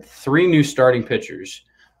acquired 3 new starting pitchers.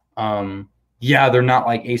 They're not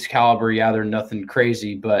like ace caliber. Yeah, they're nothing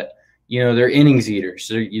crazy, but they're innings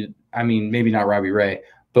eaters. Maybe not Robbie Ray,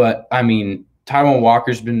 but Taijuan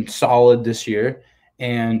Walker's been solid this year,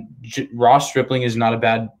 and Ross Stripling is not a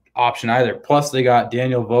bad option either. Plus, they got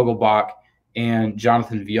Daniel Vogelbach and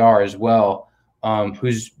Jonathan Villar as well,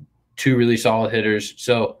 who's 2 really solid hitters.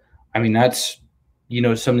 So, that's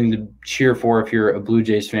something to cheer for if you're a Blue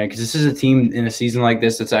Jays fan, because this is a team in a season like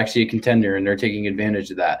this that's actually a contender, and they're taking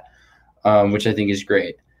advantage of that, which I think is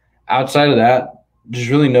great. Outside of that, there's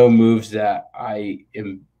really no moves that I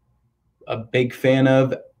am a big fan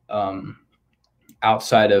of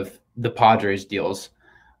outside of the Padres deals.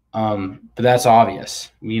 But that's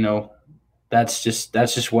obvious, that's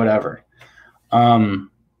just whatever.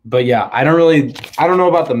 But yeah, I don't know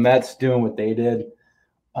about the Mets doing what they did.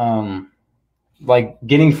 Like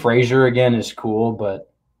getting Frazier again is cool,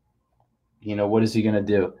 but what is he going to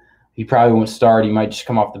do? He probably won't start. He might just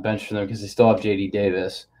come off the bench for them because they still have JD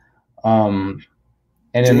Davis. And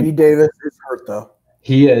JD Davis is hurt though.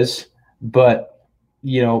 He is, but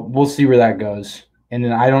we'll see where that goes. And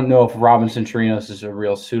then I don't know if Robinson Chirinos is a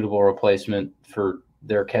real suitable replacement for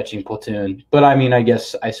their catching platoon. But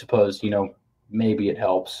I suppose, maybe it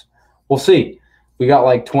helps. We'll see. We got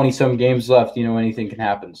like 20-some games left. Anything can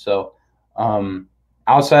happen. So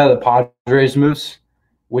outside of the Padres moves,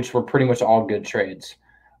 which were pretty much all good trades,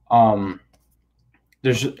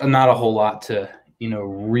 there's not a whole lot to,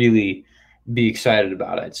 really be excited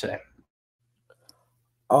about, I'd say.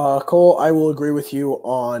 Cole, I will agree with you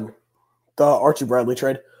on the Archie Bradley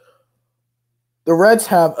trade. The Reds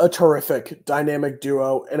have a terrific dynamic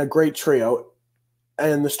duo and a great trio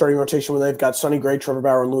in the starting rotation when they've got Sonny Gray, Trevor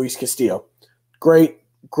Bauer, and Luis Castillo. Great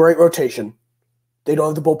rotation. They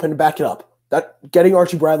don't have the bullpen to back it up. That getting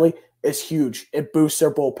Archie Bradley is huge. It boosts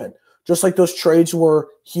their bullpen. Just like those trades were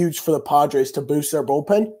huge for the Padres to boost their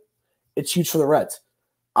bullpen, it's huge for the Reds.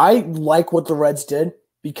 I like what the Reds did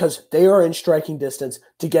because they are in striking distance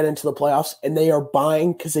to get into the playoffs, and they are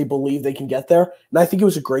buying because they believe they can get there. And I think it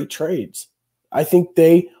was a great trade. I think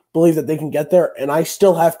they believe that they can get there, and I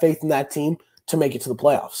still have faith in that team to make it to the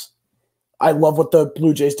playoffs. I love what the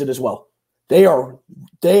Blue Jays did as well. They,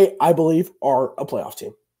 I believe, are a playoff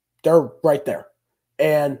team. They're right there.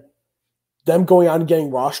 And them going out and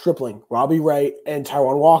getting Ross Stripling, Robbie Ray, and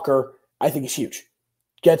Taijuan Walker, I think is huge.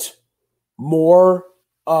 Gets more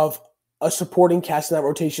of a supporting cast in that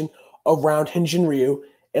rotation around Hinge and Ryu,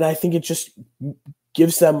 and I think it just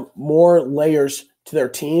gives them more layers to their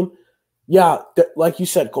team. Yeah, like you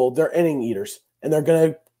said, Cole, they're inning eaters, and they're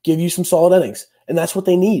going to give you some solid innings, and that's what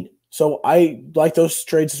they need. So I like those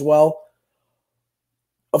trades as well.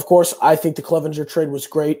 Of course, I think the Clevenger trade was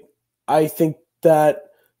great. I think that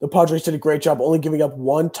the Padres did a great job only giving up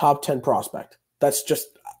 1 top 10 prospect. That's just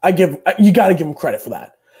you got to give them credit for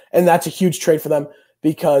that. And that's a huge trade for them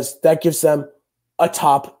because that gives them a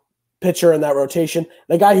top pitcher in that rotation,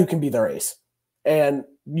 and a guy who can be their ace. And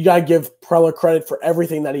you got to give Preller credit for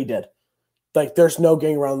everything that he did. Like there's no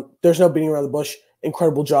beating around the bush.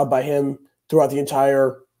 Incredible job by him throughout the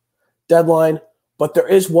entire deadline. But there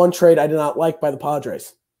is one trade I did not like by the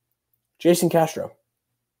Padres. Jason Castro.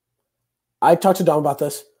 I talked to Dom about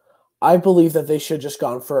this. I believe that they should have just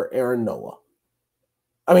gone for Austin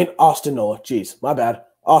Nola. Jeez, my bad.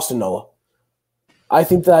 Austin Nola. I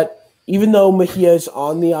think that even though Mejia is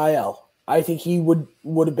on the IL, I think he would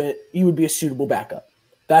be a suitable backup.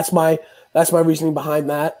 That's my reasoning behind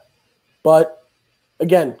that. But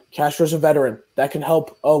again, Castro's a veteran. That can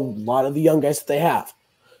help a lot of the young guys that they have.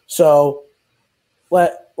 So,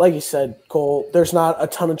 like you said, Cole, there's not a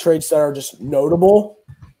ton of trades that are just notable,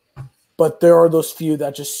 but there are those few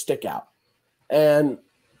that just stick out. And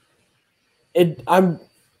I'm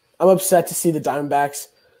upset to see the Diamondbacks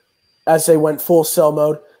as they went full sell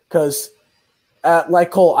mode because,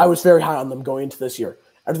 like Cole, I was very high on them going into this year.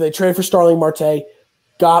 After they traded for Starling Marte,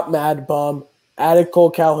 got Mad Bum, added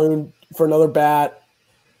Cole Calhoun for another bat,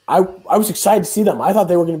 I was excited to see them. I thought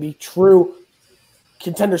they were going to be true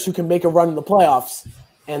contenders who can make a run in the playoffs,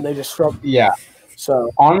 and they just struggled. Yeah.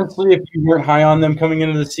 So honestly, if you weren't high on them coming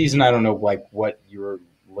into the season, I don't know what you were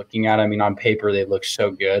looking at. On paper they look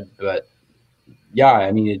so good, but yeah,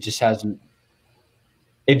 it just hasn't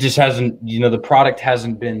it just hasn't, the product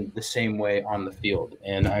hasn't been the same way on the field.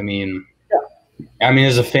 And I mean,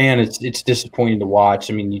 as a fan, it's disappointing to watch.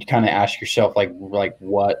 I mean, you kind of ask yourself,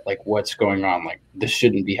 what's going on? Like, this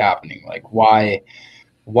shouldn't be happening. Like, why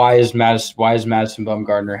is Madison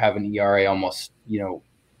Bumgarner having an ERA almost,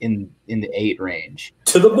 in the 8 range?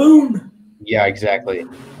 To the moon. Yeah, exactly.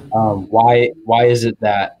 Why is it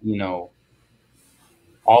that,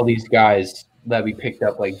 all these guys that we picked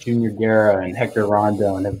up, like Junior Guerra and Hector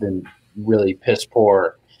Rondon, have been really piss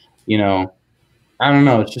poor, I don't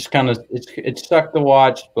know. It's just kind of it's sucked to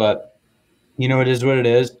watch, but it is what it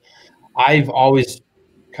is. I've always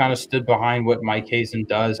kind of stood behind what Mike Hazen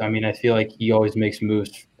does. I mean, I feel like he always makes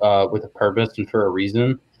moves with a purpose and for a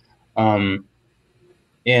reason. And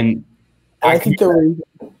I think the reason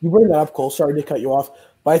you bring that up, Cole. Sorry to cut you off,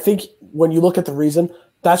 but I think when you look at the reason,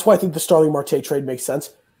 that's why I think the Starling Marte trade makes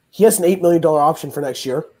sense. He has an $8 million option for next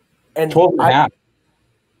year, and 12.5.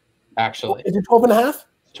 Actually, is it 12.5?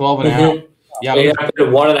 12.5. Mm-hmm. Yeah, you have to put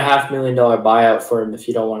a $1.5 million buyout for him if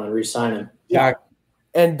you don't want to re-sign him. Yeah,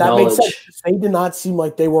 and that makes sense. They did not seem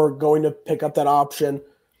like they were going to pick up that option.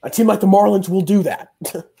 A team like the Marlins will do that.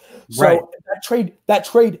 So right. that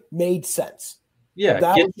trade made sense. Yeah,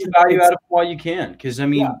 get the value out of it while you can, because I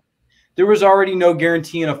mean, there was already no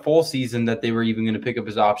guarantee in a full season that they were even going to pick up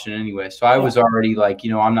his option anyway. So I was already like,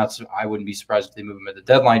 I wouldn't be surprised if they move him at the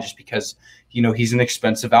deadline, just because he's an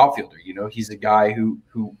expensive outfielder. He's a guy who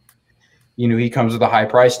he comes with a high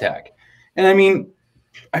price tag, and I mean,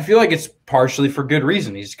 I feel like it's partially for good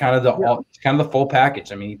reason. He's kind of the full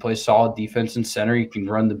package. I mean, he plays solid defense in center. He can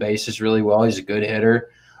run the bases really well. He's a good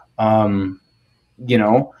hitter.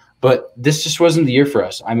 But this just wasn't the year for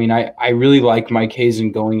us. I mean, I really like Mike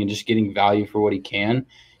Hazen going and just getting value for what he can.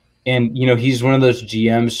 And, he's one of those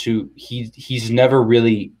GMs who he's never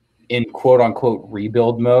really in quote unquote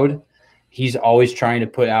rebuild mode. He's always trying to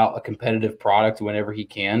put out a competitive product whenever he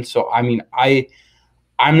can. So, I mean,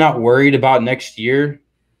 I'm not worried about next year.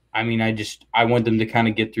 I mean, I want them to kind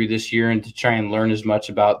of get through this year and to try and learn as much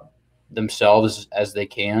about themselves as they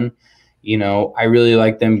can. I really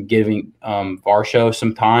like them giving Varsho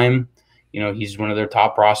some time. He's one of their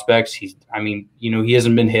top prospects. He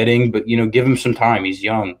hasn't been hitting, but, give him some time. He's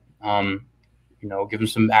young. Give him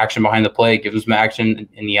some action behind the plate. Give him some action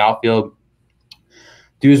in the outfield.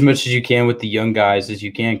 Do as much as you can with the young guys as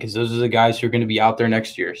you can, because those are the guys who are going to be out there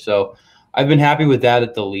next year. So I've been happy with that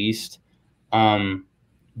at the least.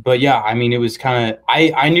 But, yeah, I mean, it was kind of –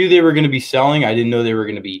 I knew they were going to be selling. I didn't know they were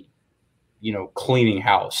going to be, cleaning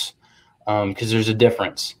house. Because there's a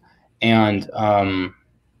difference, and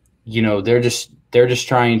they're just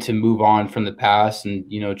trying to move on from the past, and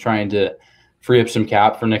trying to free up some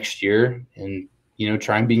cap for next year, and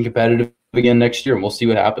try and be competitive again next year, and we'll see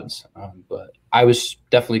what happens. But I was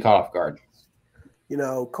definitely caught off guard.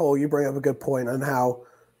 Cole, you bring up a good point on how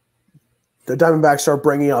the Diamondbacks are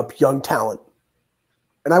bringing up young talent,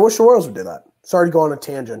 and I wish the Royals would do that. Sorry to go on a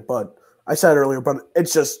tangent, but I said it earlier, but it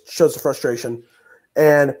just shows the frustration,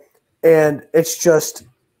 and it's just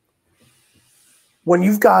when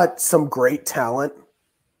you've got some great talent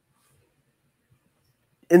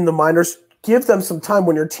in the minors, give them some time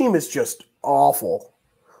when your team is just awful.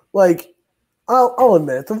 Like, I'll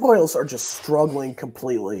admit it, the Royals are just struggling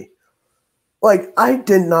completely. Like, I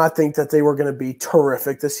did not think that they were going to be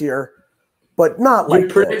terrific this year, but not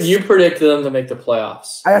like this. You predicted them to make the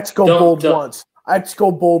playoffs. I had to go bold once.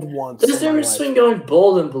 There's a difference between going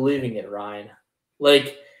bold and believing it, Ryan.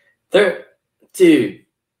 Like, dude,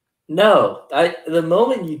 no. The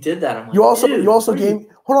moment you did that, I'm like, you also gave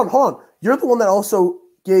 – hold on. You're the one that also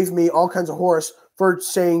gave me all kinds of horse for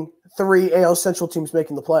saying 3 AL Central teams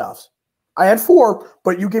making the playoffs. I had 4,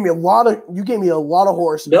 but you gave me a lot of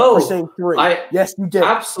horse for saying 3. Yes, you did.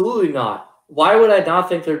 Absolutely not. Why would I not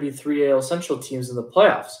think there'd be 3 AL Central teams in the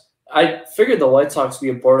playoffs? I figured the White Sox would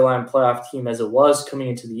be a borderline playoff team as it was coming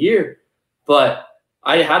into the year, but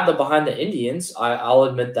I had them behind the Indians. I'll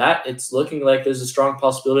admit that. It's looking like there's a strong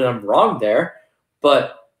possibility I'm wrong there,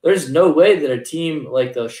 but there's no way that a team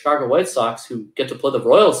like the Chicago White Sox, who get to play the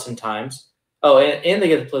Royals sometimes, and they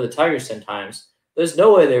get to play the Tigers sometimes, there's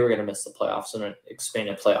no way they were going to miss the playoffs in an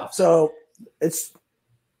expanded playoffs. So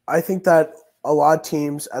I think that a lot of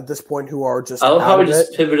teams at this point who are just I love how we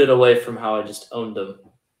just pivoted away from how I just owned them.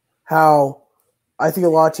 How I think a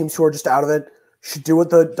lot of teams who are just out of it should do what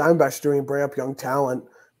the Diamondbacks are doing and bring up young talent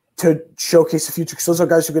to showcase the future, because those are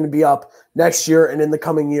guys who are going to be up next year and in the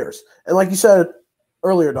coming years. And like you said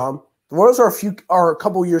earlier, Dom, the Royals are a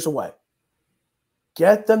couple years away.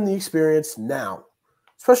 Get them the experience now,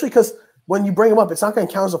 especially because when you bring them up, it's not going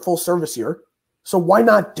to count as a full service year. So why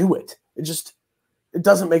not do it? It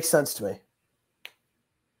doesn't make sense to me.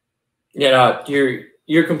 Yeah, no,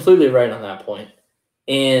 you're completely right on that point.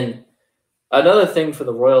 And another thing for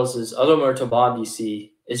the Royals is Adomar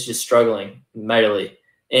Tabondisi is just struggling mightily.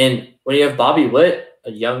 And when you have Bobby Witt,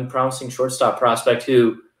 a young, promising shortstop prospect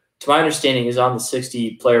who, to my understanding, is on the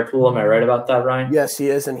 60-player pool. Am I right about that, Ryan? Yes, he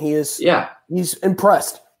is, and he's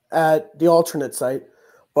impressed at the alternate site.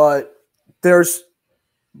 But there's,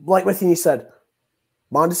 like Matheny said,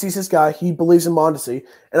 Mondesi's his guy. He believes in Mondesi,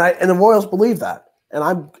 and the Royals believe that, and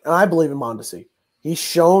I believe in Mondesi. He's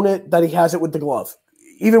shown it that he has it with the glove.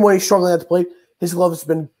 Even when he's struggling at the plate, his glove has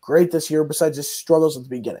been great this year. Besides his struggles at the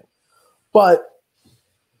beginning, but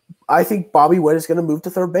I think Bobby Witt is going to move to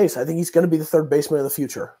third base. I think he's going to be the third baseman of the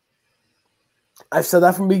future. I've said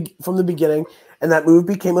that from the beginning, and that move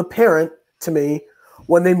became apparent to me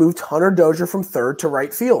when they moved Hunter Dozier from third to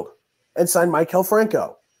right field and signed Maikel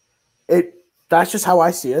Franco. That's just how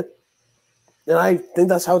I see it, and I think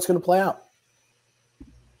that's how it's going to play out.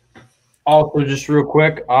 Also, just real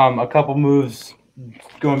quick, a couple moves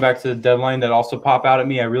going back to the deadline that also pop out at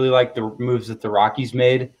me. I really like the moves that the Rockies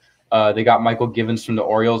made. They got Michael Givens from the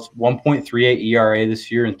Orioles, 1.38 ERA this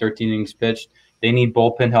year in 13 innings pitched. They need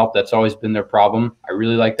bullpen help. That's always been their problem. I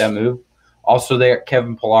really like that move. Also, they got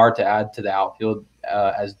Kevin Pillar to add to the outfield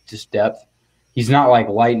as just depth. He's not like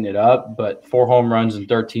lighting it up, but 4 home runs and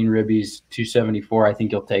 13 ribbies, 274. I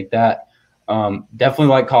think he'll take that. Definitely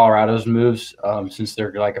like Colorado's moves since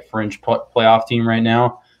they're like a fringe playoff team right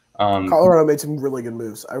now. Colorado made some really good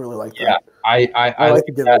moves. I really like that. Yeah, I like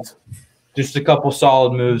the Givens. Just a couple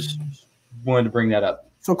solid moves. Wanted to bring that up.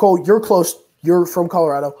 So Cole, you're close. You're from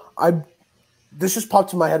Colorado. This just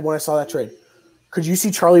popped in my head when I saw that trade. Could you see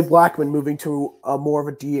Charlie Blackmon moving to more of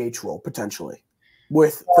a DH role potentially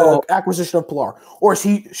with the acquisition of Pillar, or is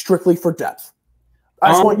he strictly for depth?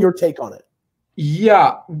 I just want your take on it.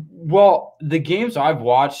 Yeah, well, the games I've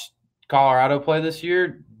watched Colorado play this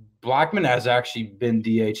year, Blackmon has actually been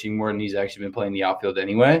DHing more than he's actually been playing the outfield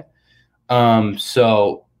anyway.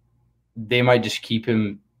 So they might just keep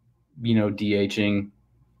him, DHing,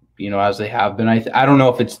 as they have been. I don't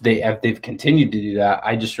know if they've continued to do that.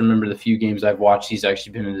 I just remember the few games I've watched, he's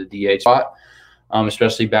actually been in the DH spot,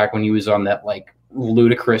 especially back when he was on that like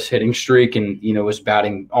ludicrous hitting streak and was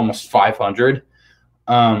batting almost 500.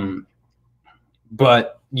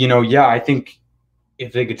 But I think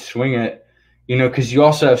if they could swing it, because you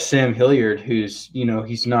also have Sam Hilliard, who's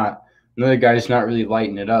he's not another guy who's not really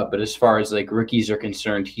lighting it up. But as far as like rookies are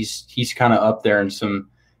concerned, he's kind of up there in some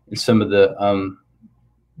of the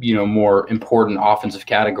more important offensive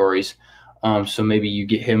categories. So maybe you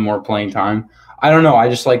get him more playing time. I don't know. I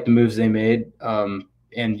just like the moves they made.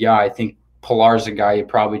 And yeah, I think Pillar's a guy you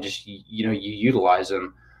probably just, you utilize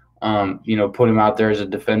him, put him out there as a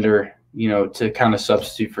defender, to kind of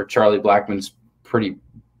substitute for Charlie Blackmon's pretty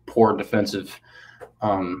poor defensive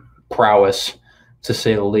prowess, to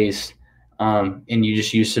say the least. And you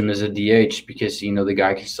just use him as a DH because, the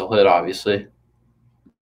guy can still hit, obviously.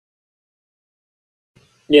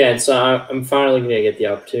 Yeah, and so I'm finally going to get the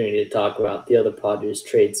opportunity to talk about the other Padres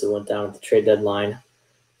trades that went down at the trade deadline.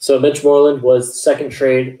 So Mitch Moreland was the second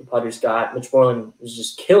trade the Padres got. Mitch Moreland was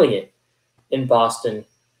just killing it in Boston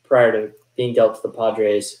prior to being dealt to the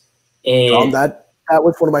Padres. And that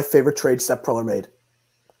was one of my favorite trades Sepp Proler made.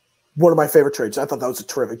 One of my favorite trades. I thought that was a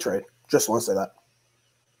terrific trade. Just want to say that.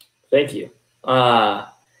 Thank you.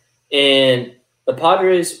 And the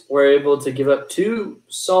Padres were able to give up 2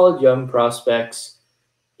 solid young prospects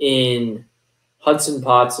in Hudson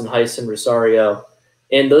Potts and Hyson Rosario.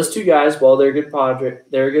 And those 2 guys, while they're good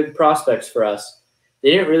prospects for us, they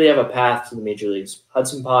didn't really have a path to the major leagues.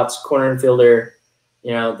 Hudson Potts, corner infielder,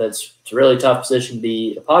 it's a really tough position to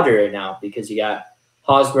be a Padre right now because you got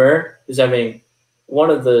Hosmer, who's having one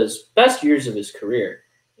of the best years of his career,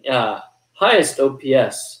 highest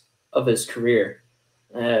OPS of his career,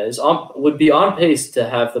 would be on pace to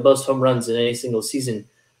have the most home runs in any single season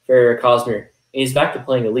for Eric Hosmer. And he's back to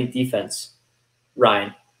playing elite defense,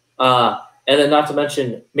 Ryan. And then not to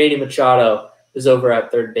mention Manny Machado is over at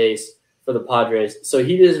third base for the Padres. So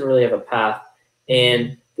he doesn't really have a path.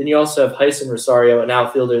 And then you also have Hyson Rosario, an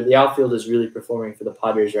outfielder. The outfield is really performing for the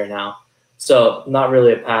Padres right now. So not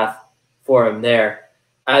really a path for him there.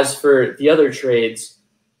 As for the other trades,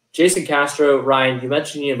 Jason Castro, Ryan, you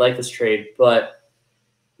mentioned you didn't like this trade, but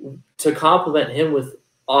to complement him with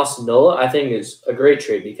Austin Nola, I think is a great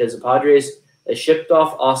trade because the Padres, they shipped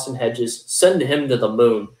off Austin Hedges, send him to the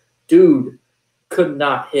moon. Dude could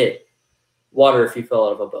not hit water if he fell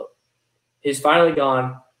out of a boat. He's finally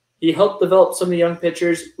gone. He helped develop some of the young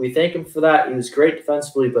pitchers. We thank him for that. He was great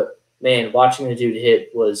defensively, but, man, watching the dude hit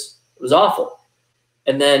was awful.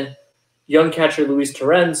 And then young catcher Luis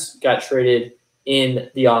Torrens got traded in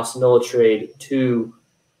the Austin Nola trade to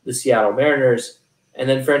the Seattle Mariners. And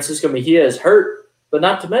then Francisco Mejia is hurt, but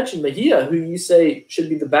not to mention Mejia, who you say should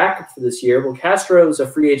be the backup for this year. Well, Castro is a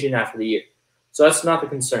free agent after the year, so that's not the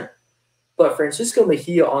concern. But Francisco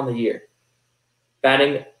Mejia on the year,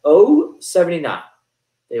 batting .079,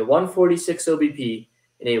 a 146 OBP,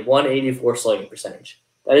 and a 184 slugging percentage.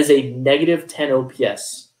 That is a negative 10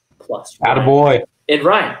 OPS plus. Attaboy. And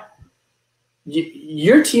Ryan,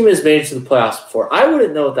 your team has made it to the playoffs before. I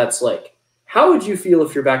wouldn't know what that's like. How would you feel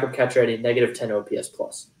if your backup catcher had a negative 10 OPS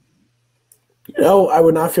plus? I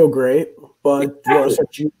would not feel great, but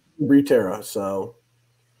you Britera, so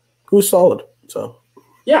who's solid. So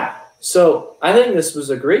yeah. So I think this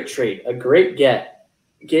was a great trade, a great get.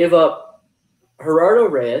 Gave up Gerardo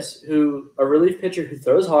Reyes, who a relief pitcher who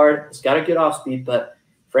throws hard, has got a good off speed, but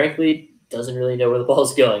frankly doesn't really know where the ball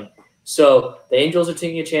is going. So the Angels are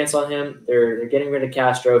taking a chance on him. They're getting rid of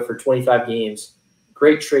Castro for 25 games.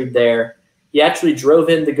 Great trade there. He actually drove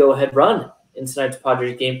in the go-ahead run in tonight's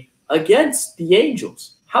Padres game against the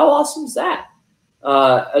Angels. How awesome is that?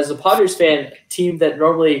 As a Padres fan, team that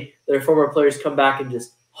normally their former players come back and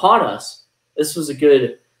just haunt us, this was a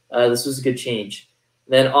good change.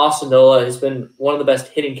 And then Austin Nola has been one of the best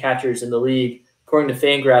hitting catchers in the league. According to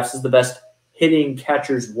Fangraphs, is the best hitting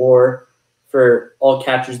catcher's WAR for all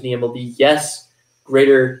catchers in the MLB. Yes,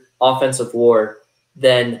 greater offensive WAR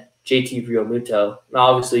than JT Realmuto. Now,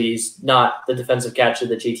 obviously, he's not the defensive catcher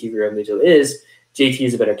that JT Realmuto is. JT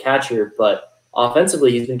is a better catcher, but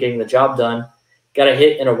offensively, he's been getting the job done. Got a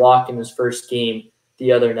hit and a walk in his first game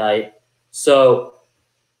the other night. So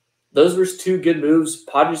those were two good moves.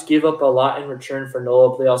 Padres gave up a lot in return for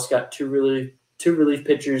Nola. They also got two relief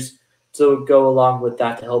pitchers to go along with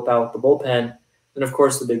that to help out with the bullpen. And, of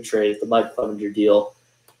course, the big trade, the Mike Clevenger deal.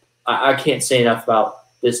 I can't say enough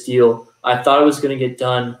about this deal. I thought it was going to get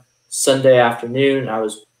done Sunday afternoon. I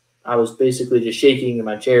was basically just shaking in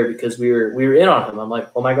my chair because we were in on him. I'm like,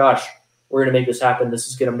 oh, my gosh, we're going to make this happen. This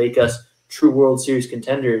is going to make us true World Series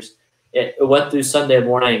contenders. It went through Sunday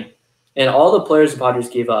morning, and all the players the Padres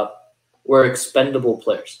gave up were expendable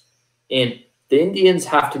players. And the Indians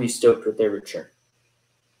have to be stoked with their return.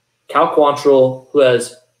 Cal Quantrill, who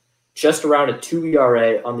has just around a 2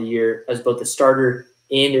 ERA on the year as both a starter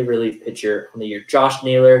and a relief pitcher on the year. Josh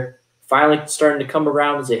Naylor finally starting to come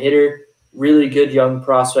around as a hitter. Really good young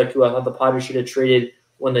prospect who I thought the Padres should have traded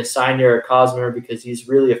when they signed Eric Hosmer because he's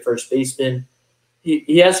really a first baseman.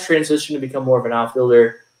 He has transitioned to become more of an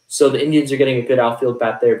outfielder, so the Indians are getting a good outfield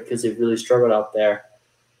bat there because they've really struggled out there.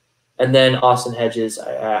 And then Austin Hedges,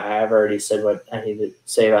 I've already said what I need to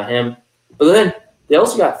say about him. But then they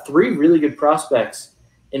also got three really good prospects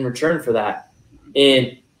in return for that.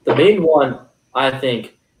 And the main one, I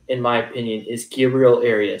think, in my opinion, is Gabriel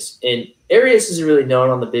Arias. And Arias isn't really known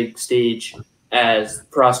on the big stage as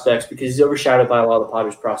prospects because he's overshadowed by a lot of the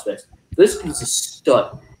Padres prospects. This is a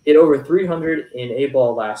stud. Hit over 300 in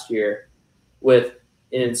A-ball last year with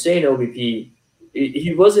an insane OBP.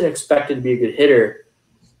 He wasn't expected to be a good hitter.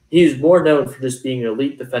 He's more known for just being an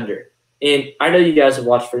elite defender. And I know you guys have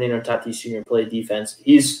watched Fernando Tatis Jr. play defense.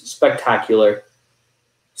 He's spectacular.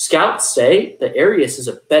 Scouts say that Arias is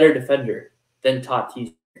a better defender than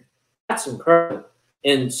Tatis. That's incredible.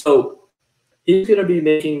 And so he's going to be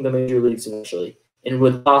making the major leagues eventually. And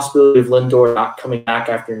with the possibility of Lindor not coming back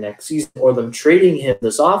after next season or them trading him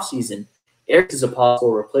this offseason, Arias is a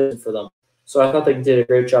possible replacement for them. So I thought they did a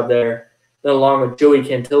great job there. Then along with Joey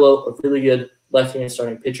Cantillo, a really good left-handed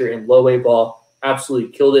starting pitcher in low A ball,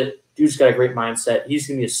 absolutely killed it. Dude's got a great mindset. He's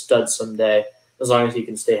going to be a stud someday as long as he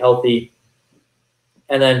can stay healthy.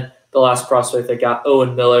 And then the last prospect they got,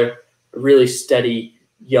 Owen Miller, a really steady,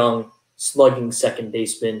 young, slugging second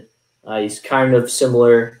baseman. He's kind of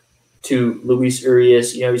similar to Luis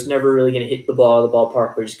Urias. He's never really going to hit the ball out of the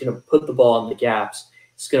ballpark, but he's going to put the ball in the gaps.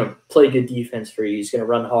 He's going to play good defense for you. He's going to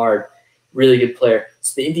run hard. Really good player.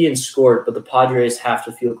 So the Indians scored, but the Padres have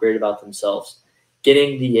to feel great about themselves.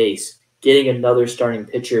 Getting the ace, getting another starting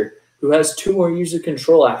pitcher who has 2 more years of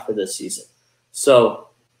control after this season. So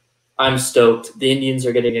I'm stoked. The Indians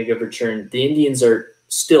are getting a good return. The Indians are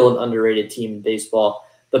still an underrated team in baseball.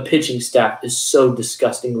 The pitching staff is so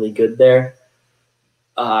disgustingly good there.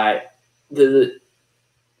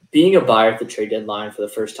 Being a buyer at the trade deadline for the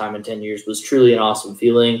first time in 10 years was truly an awesome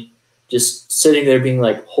feeling. Just sitting there being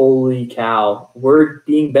like, holy cow, we're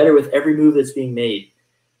being better with every move that's being made.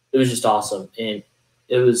 It was just awesome, and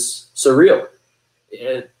it was surreal.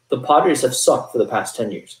 The Padres have sucked for the past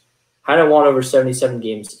 10 years. Hadn't won over 77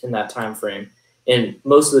 games in that time frame, and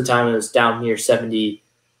most of the time it was down near 70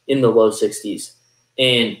 in the low 60s.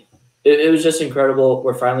 And it was just incredible.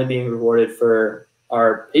 We're finally being rewarded for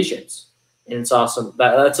our patience. and it's awesome.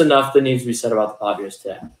 That's enough that needs to be said about the Padres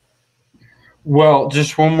today. Well,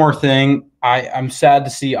 just one more thing. I'm sad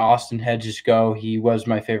to see Austin Hedges go. He was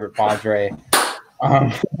my favorite Padre.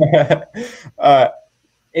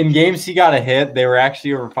 In games he got a hit, they were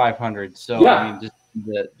actually over 500. So yeah. I mean,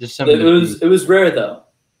 just something. It was rare though.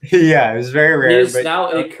 Yeah, it was very rare. He is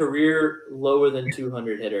now a career lower than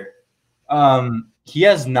 200 hitter. He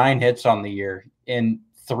has 9 hits on the year, and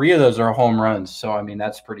 3 of those are home runs. So I mean,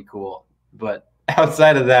 that's pretty cool. But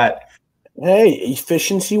outside of that, hey,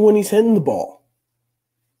 efficiency when he's hitting the ball.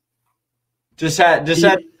 Just had to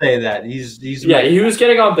say that he's he was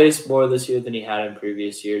getting on base more this year than he had in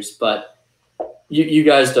previous years, but you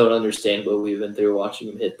guys don't understand what we've been through watching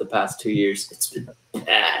him hit the past 2 years. It's been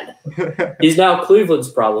bad. He's now Cleveland's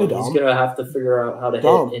problem. Hey, he's gonna have to figure out how to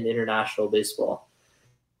hit in international baseball.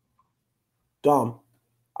 Dom,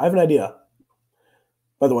 I have an idea.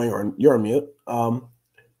 By the way, you're on mute.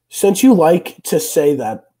 Since you like to say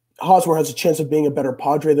that Hosmer has a chance of being a better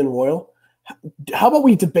Padre than Royal, how about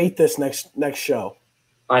we debate this next show?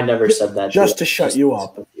 I never said that. Just to shut you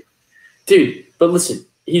up. Dude, but listen,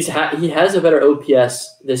 he has a better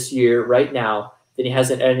OPS this year right now than he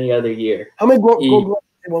has in any other year. How many gold gloves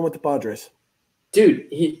did he win with the Padres? Dude,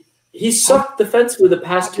 he sucked defensively the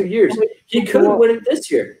past 2 years. He couldn't win it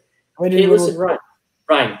this year. Hey, listen,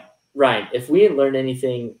 Ryan, if we didn't learn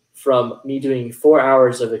anything from me doing 4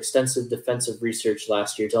 hours of extensive defensive research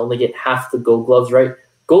last year to only get half the gold gloves right,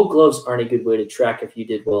 gold gloves aren't a good way to track if you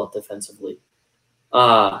did well defensively.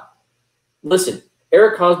 Listen,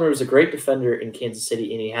 Eric Hosmer was a great defender in Kansas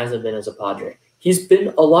City, and he hasn't been as a Padre. He's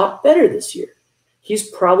been a lot better this year. He's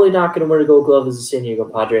probably not going to win a gold glove as a San Diego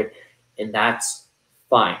Padre, and that's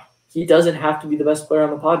fine. He doesn't have to be the best player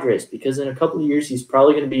on the Padres because in a couple of years, he's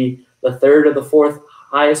probably going to be the 3rd or the 4th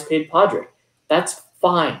highest paid Padre. That's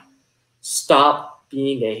fine. Stop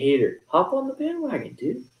being a hater. Hop on the bandwagon,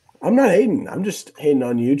 dude. I'm not hating. I'm just hating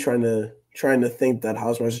on you, trying to think that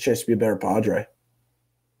Hosmer has a chance to be a better Padre.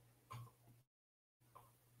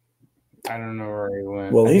 I don't know where he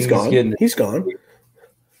went. Well, he's gone. He's gone.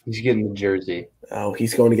 He's getting the jersey. Oh,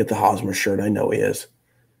 he's going to get the Hosmer shirt. I know he is.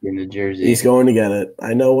 Getting the jersey. He's going to get it.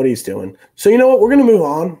 I know what he's doing. So you know what? We're going to move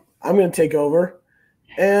on. I'm going to take over.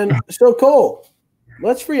 And so, Cole,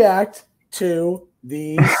 let's react to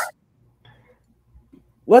these.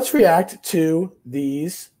 Let's react to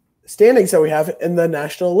these standings that we have in the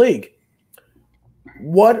National League.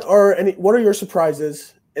 What are your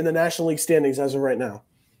surprises in the National League standings as of right now?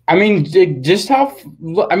 I mean,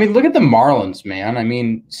 look at the Marlins, man. I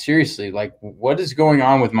mean, seriously, like, what is going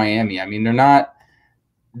on with Miami? I mean, they're not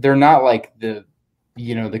like the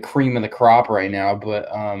cream of the crop right now,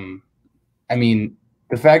 but I mean,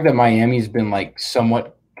 the fact that Miami's been like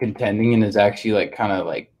somewhat contending and is actually like kind of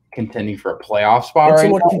like contending for a playoff spot it's right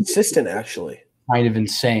somewhat now, consistent, actually. Kind of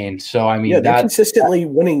insane. So I mean, they're consistently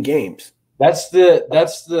winning games. That's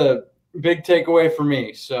the big takeaway for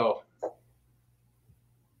me. So,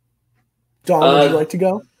 Don, would you like to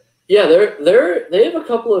go? Yeah, they have a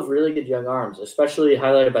couple of really good young arms, especially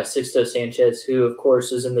highlighted by Sixto Sanchez, who of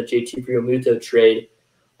course is in the JT Realmuto trade,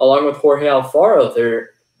 along with Jorge Alfaro,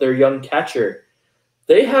 their young catcher.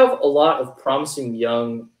 They have a lot of promising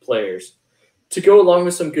young players to go along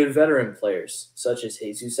with some good veteran players, such as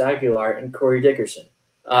Jesus Aguilar and Corey Dickerson.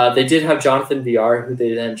 They did have Jonathan Villar, who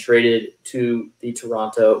they then traded to the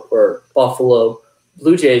Toronto or Buffalo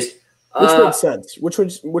Blue Jays. Which made sense.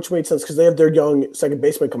 Which made sense because they have their young second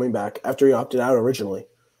baseman coming back after he opted out originally.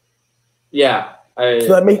 Yeah.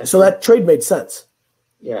 So that trade made sense.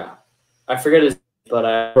 Yeah. I forget his name, but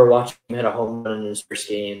I remember watching him hit a home run in his first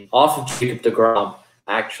game off of Jacob deGrom,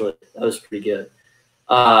 actually. That was pretty good.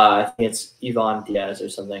 I think it's Ivan Diaz or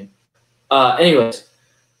something. Anyways,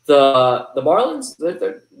 the Marlins,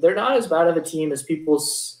 they're not as bad of a team as people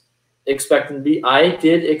expect them to be. I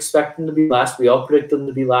did expect them to be last. We all predicted them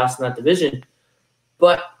to be last in that division.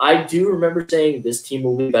 But I do remember saying this team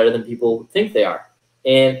will be better than people think they are.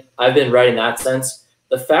 And I've been right in that sense.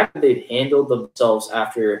 The fact that they've handled themselves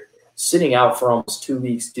after sitting out for almost 2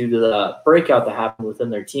 weeks due to the breakout that happened within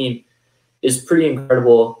their team is pretty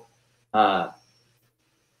incredible. Don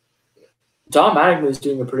Mattingly is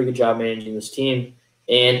doing a pretty good job managing this team.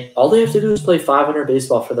 And all they have to do is play 500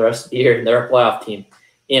 baseball for the rest of the year, and they're a playoff team.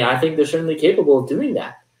 And I think they're certainly capable of doing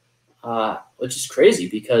that, which is crazy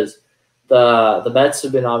because the Mets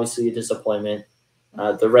have been obviously a disappointment.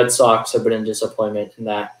 The Red Sox have been a disappointment in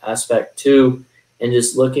that aspect too. And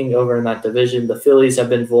just looking over in that division, the Phillies have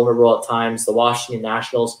been vulnerable at times. The Washington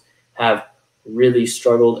Nationals have really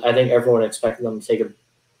struggled. I think everyone expected them to take a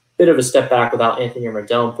bit of a step back without Anthony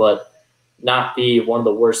Rendon, but not be one of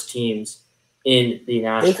the worst teams in the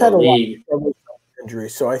They've had National a lot League. of trouble with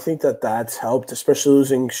injuries, so I think that's helped, especially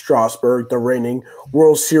losing Strasburg, the reigning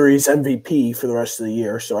World Series MVP for the rest of the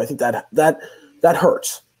year. So I think that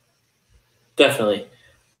hurts. Definitely.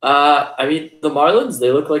 I mean, the Marlins,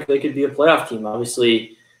 they look like they could be a playoff team.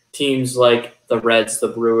 Obviously, teams like the Reds, the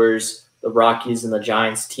Brewers, the Rockies, and the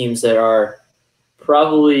Giants, teams that are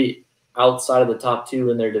probably outside of the top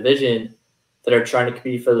two in their division that are trying to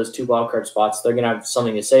compete for those 2 wildcard spots, they're going to have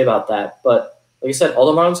something to say about that. But like I said, all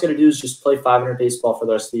the Marlins going to do is just play 500 baseball for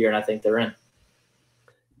the rest of the year, and I think they're in.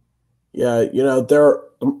 Yeah, they're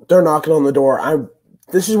knocking on the door.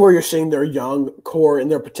 This is where you're seeing their young core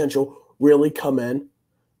and their potential really come in.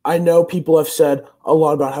 I know people have said a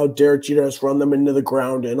lot about how Derek Jeter has run them into the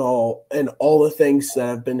ground and all the things that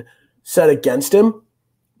have been said against him.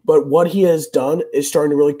 But what he has done is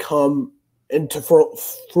starting to really come into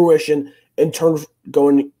fruition in terms of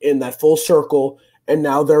going in that full circle, and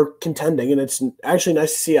now they're contending, and it's actually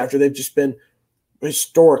nice to see after they've just been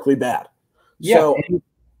historically bad. Yeah, so,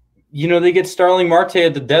 they get Starling Marte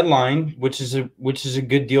at the deadline, which is a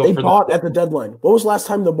good deal they for bought them. at the deadline. When was the last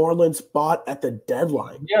time the Marlins bought at the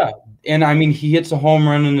deadline? Yeah, and I mean he hits a home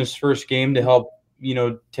run in his first game to help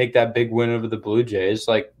take that big win over the Blue Jays.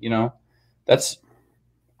 That's.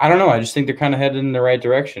 I don't know. I just think they're kind of headed in the right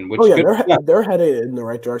direction. Which they're headed in the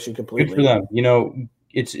right direction completely. Good for them.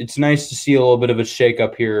 It's nice to see a little bit of a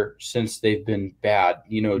shakeup here since they've been bad.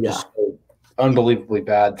 Just unbelievably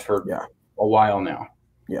bad for a while now.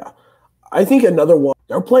 Yeah, I think another one.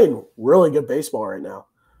 They're playing really good baseball right now.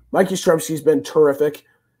 Mikey Yastrzemski's been terrific.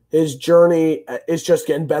 His journey is just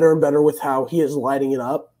getting better and better with how he is lighting it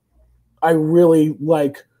up. I really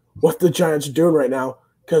like what the Giants are doing right now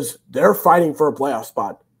because they're fighting for a playoff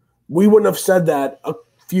spot. We wouldn't have said that a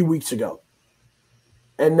few weeks ago.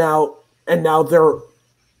 And now they're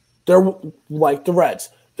like the Reds.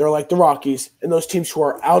 They're like the Rockies and those teams who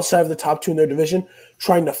are outside of the top 2 in their division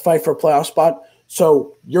trying to fight for a playoff spot.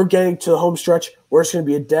 So you're getting to the home stretch where it's going to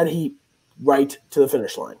be a dead heat right to the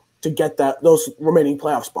finish line to get those remaining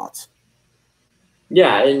playoff spots.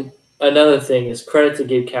 Yeah, and another thing is credit to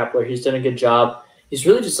Gabe Kapler. He's done a good job. He's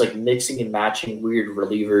really just mixing and matching weird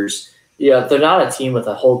relievers. Yeah, they're not a team with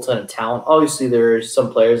a whole ton of talent. Obviously, there are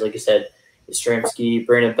some players, like I said, Yastrzemski,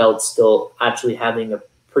 Brandon Belt still actually having a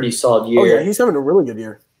pretty solid year. Oh, yeah, he's having a really good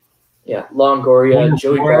year. Yeah, Longoria,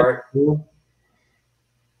 Joey Bart.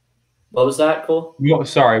 What was that, Cole?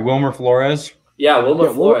 Sorry, Wilmer Flores. Yeah,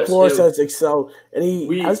 Wilmer Flores. Flores has excelled, and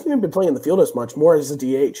he hasn't even been playing in the field as much, more as a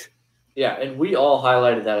DH. Yeah, and we all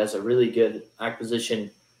highlighted that as a really good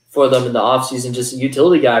acquisition for them in the offseason, just a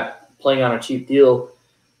utility guy playing on a cheap deal.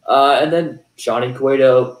 And then Johnny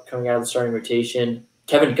Cueto coming out of the starting rotation.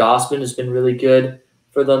 Kevin Gausman has been really good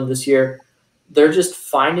for them this year. They're just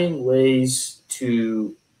finding ways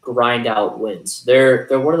to grind out wins. They're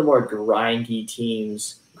one of the more grindy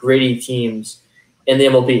teams, gritty teams in the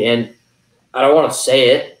MLB. And I don't want to say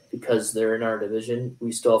it because they're in our division.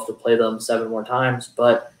 We still have to play them 7 more times,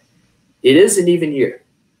 but it is an even year.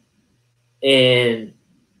 And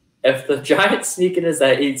if the Giants sneak in as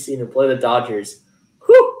that 8th seed and play the Dodgers,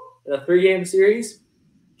 in a 3-game series,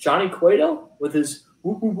 Johnny Cueto with his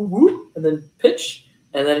whoop, whoop, whoop, whoop, and then pitch,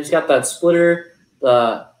 and then he's got that splitter,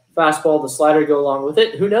 the fastball, the slider go along with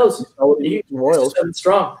it. Who knows? He's just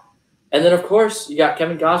strong. And then, of course, you got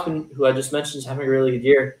Kevin Gausman, who I just mentioned is having a really good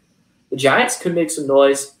year. The Giants could make some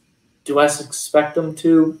noise. Do I expect them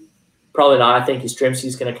to? Probably not. I think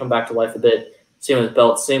Yastrzemski's going to come back to life a bit. Same with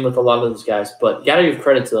Belt, same with a lot of those guys. But you got to give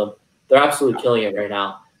credit to them. They're absolutely killing it right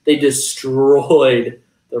now. They destroyed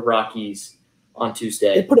the Rockies on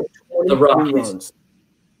Tuesday. They put up 23 runs.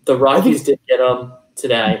 The Rockies did get them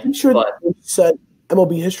today. I'm sure they set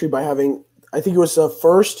MLB history by having, I think it was the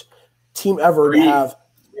first team ever to have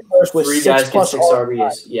with 3 guys get 6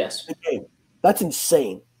 RBIs. Yes. That's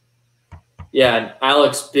insane. Yeah, and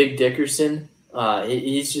Alex Big Dickerson,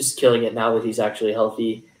 he's just killing it now that he's actually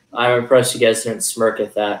healthy. I'm impressed you guys didn't smirk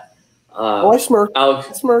at that. I smirk.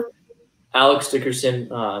 Alex Dickerson,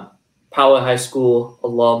 Powell High School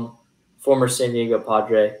alum, former San Diego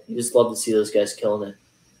Padre. You just love to see those guys killing it.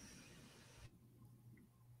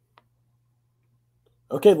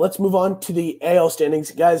 Okay, let's move on to the AL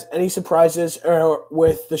standings. Guys, any surprises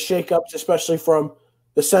with the shakeups, especially from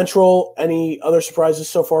the Central? Any other surprises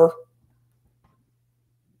so far?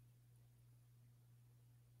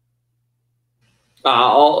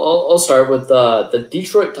 I'll start with the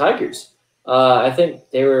Detroit Tigers. I think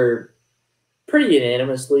they were pretty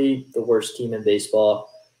unanimously the worst team in baseball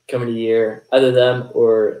coming to the year, either them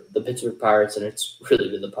or the Pittsburgh Pirates, and it's really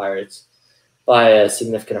been the Pirates by a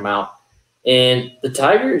significant amount. And the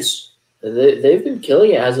Tigers, they've been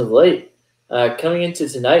killing it as of late. Coming into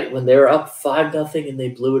tonight, when they were up 5-0 and they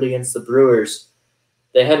blew it against the Brewers,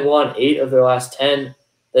 they had won 8 of their last 10.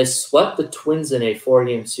 They swept the Twins in a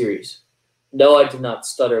 4-game series. No, I did not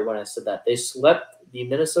stutter when I said that. They swept the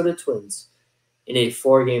Minnesota Twins in a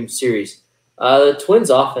 4-game series. The Twins'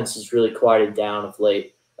 offense has really quieted down of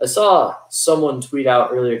late. I saw someone tweet out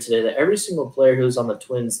earlier today that every single player who was on the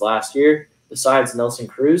Twins last year, besides Nelson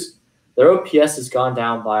Cruz, their OPS has gone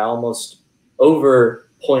down by almost over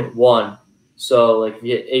 0.1. So, like, if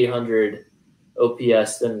you get 800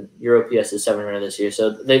 OPS, then your OPS is 700 this year. So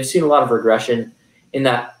they've seen a lot of regression in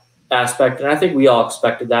that aspect, and I think we all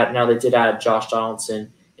expected that. Now they did add Josh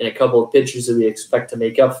Donaldson and a couple of pitchers that we expect to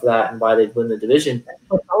make up for that and why they'd win the division.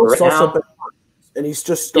 Right now, and he's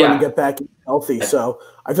just starting to get back healthy, so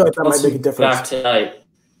I feel like that might make a difference. Back tonight.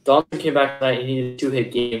 Donaldson came back tonight. He needed a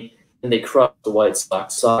 2-hit game, and they crushed the White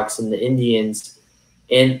Sox, and the Indians.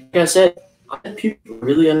 And like I said, I think people are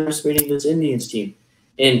really underestimating this Indians team.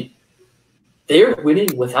 And they're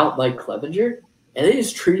winning without Mike Clevenger, and they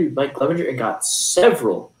just treated Mike Clevenger and got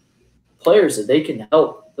several players that they can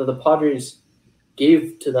help, that the Padres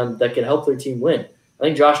gave to them that can help their team win. I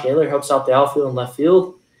think Josh Naylor helps out the outfield and left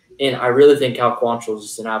field, and I really think Cal Quantrill is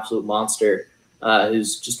just an absolute monster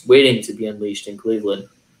who's just waiting to be unleashed in Cleveland.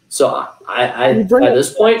 So I at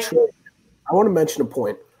this point, I want to mention a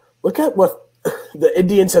point. Look at what the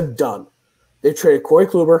Indians have done. They've traded Corey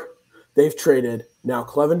Kluber, they've traded now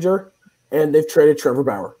Clevenger, and they've traded Trevor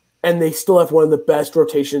Bauer. And they still have one of the best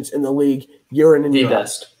rotations in the league year in and year out. The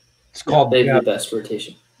best. It's called the best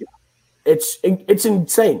rotation. Yeah. It's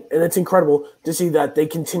insane, and it's incredible to see that they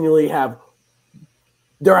continually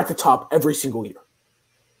they're at the top every single year.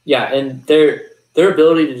 Yeah, and their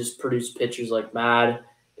ability to just produce pitchers like mad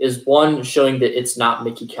is one showing that it's not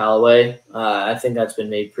Mickey Callaway. I think that's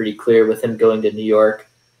been made pretty clear with him going to New York,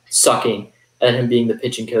 sucking, and him being the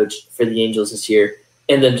pitching coach for the Angels this year,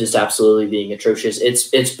 and them just absolutely being atrocious.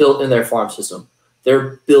 It's built in their farm system.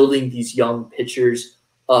 They're building these young pitchers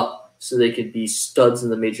up so they could be studs in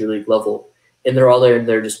the major league level, and they're all there and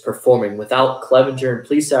they're just performing. Without Clevenger and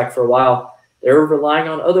Plesac for a while, they were relying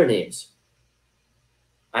on other names.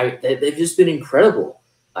 They've just been incredible.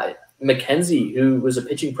 McKenzie, who was a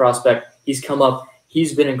pitching prospect, he's come up.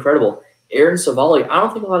 He's been incredible. Aaron Savali, I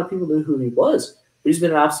don't think a lot of people knew who he was, but he's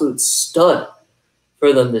been an absolute stud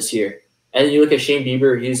for them this year. And then you look at Shane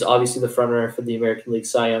Bieber, he's obviously the frontrunner for the American League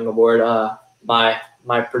Cy Young Award, my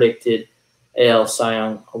predicted AL Cy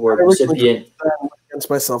Young Award recipient. Against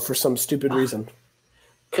myself for some stupid reason.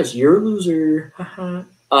 Because you're a loser.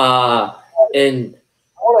 And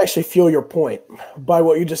I want to actually feel your point by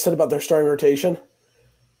what you just said about their starting rotation.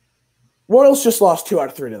 What else just lost 2 out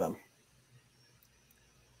of 3 to them?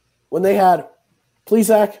 When they had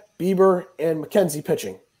Plesac, Bieber, and McKenzie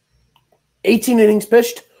pitching. 18 innings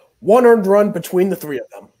pitched, 1 earned run between the 3 of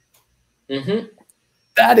them. Mm-hmm.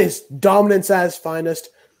 That is dominance at its finest,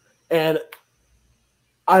 and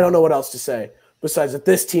I don't know what else to say besides that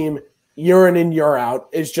this team, year in and year out,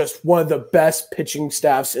 is just one of the best pitching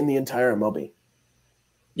staffs in the entire MLB.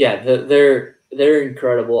 Yeah, they're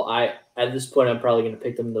incredible. At this point, I'm probably going to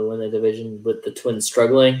pick them to win the division with the Twins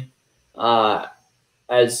struggling.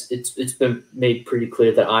 As it's been made pretty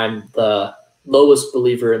clear that I'm the lowest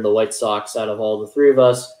believer in the White Sox out of all the 3 of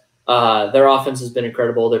us. Their offense has been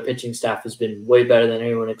incredible. Their pitching staff has been way better than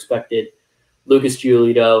anyone expected. Lucas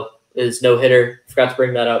Giolito is no-hitter. Forgot to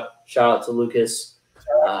bring that up. Shout out to Lucas.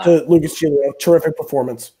 To Lucas Giolito. Terrific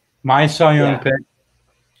performance. My Cy Young pick.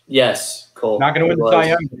 Yes, Cole. Not going to win the Cy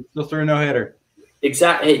Young, but he still threw a no-hitter.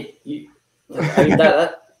 Exactly. Hey,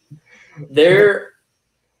 that's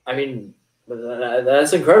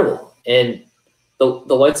incredible. And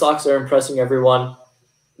the White Sox are impressing everyone.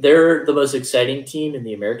 They're the most exciting team in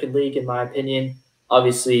the American League, in my opinion.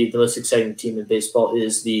 Obviously, the most exciting team in baseball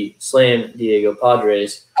is the Slam Diego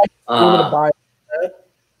Padres. I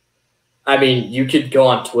mean, you could go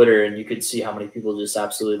on Twitter and you could see how many people just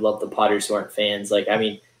absolutely love the Padres who aren't fans. Like, I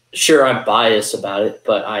mean, sure, I'm biased about it,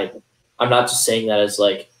 but I'm not just saying that as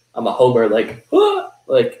like I'm a homer. Like,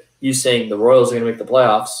 like you saying the Royals are going to make the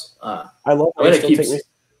playoffs. I love. I'm going to keep.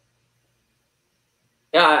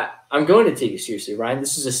 Yeah, I'm going to take you seriously, Ryan.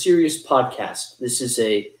 This is a serious podcast. This is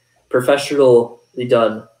a professionally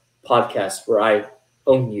done podcast where I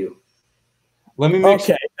own you. Let me make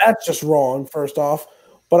Okay, that's just wrong, first off.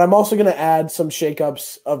 But I'm also going to add some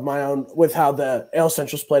shakeups of my own with how the AL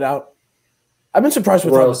Central's played out. I've been surprised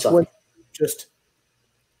with how the Twins just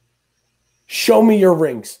show me your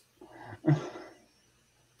rings.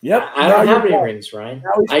 Yep. I don't have any rings, Ryan.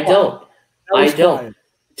 I don't.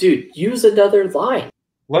 Dude, use another line.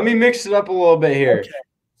 Let me mix it up a little bit here. Okay.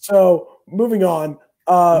 So, moving on.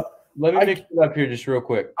 let me mix it up here just real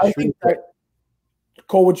quick. I think that,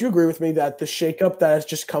 Cole, would you agree with me that the shakeup that has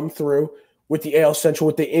just come through with the AL Central,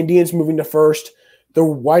 with the Indians moving to first, the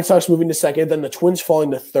White Sox moving to second, then the Twins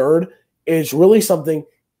falling to third, is really something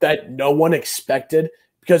that no one expected?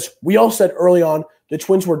 Because we all said early on the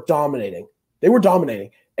Twins were dominating. They were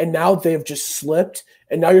dominating. And now they have just slipped.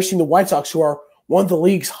 And now you're seeing the White Sox, who are one of the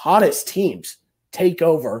league's hottest teams, take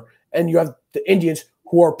over. And you have the Indians,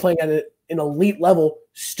 who are playing at an elite level,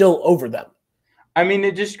 still over them. I mean,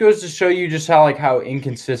 it just goes to show you just how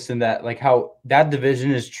inconsistent how that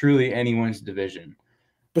division is truly anyone's division.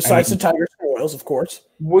 Besides the Tigers and Royals, of course.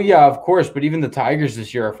 Well, yeah, of course. But even the Tigers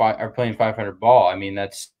this year are playing 500 ball. I mean,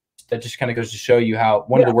 that just kind of goes to show you how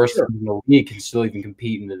one of the worst teams in the league can still even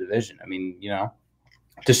compete in the division. I mean,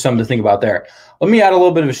 just something to think about there. Let me add a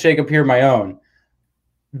little bit of a shakeup here of my own.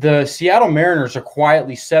 The Seattle Mariners are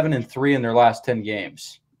quietly 7-3 in their last 10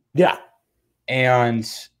 games. Yeah. And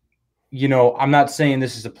I'm not saying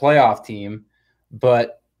this is a playoff team,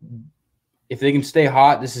 but if they can stay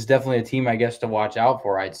hot, this is definitely a team, I guess, to watch out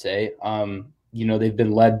for, I'd say. They've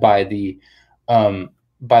been led by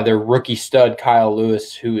by their rookie stud, Kyle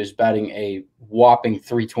Lewis, who is batting a whopping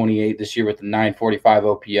 .328 this year with a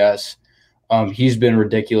 .945 OPS. He's been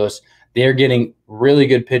ridiculous. They're getting really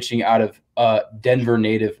good pitching out of Denver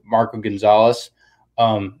native Marco Gonzalez.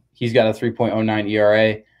 He's got a 3.09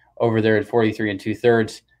 ERA over there at 43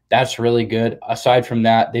 2/3. That's really good. Aside from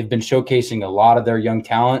that, they've been showcasing a lot of their young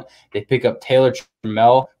talent. They pick up Taylor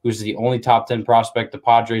Trammell, who's the only top 10 prospect the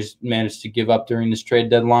Padres managed to give up during this trade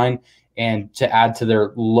deadline, and to add to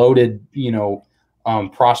their loaded,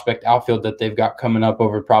 prospect outfield that they've got coming up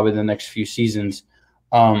over probably the next few seasons.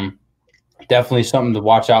 Definitely something to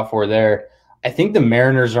watch out for there. I think the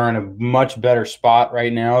Mariners are in a much better spot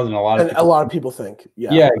right now than a lot of people think.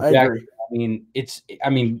 Yeah, exactly. I agree.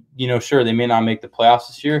 Sure, they may not make the playoffs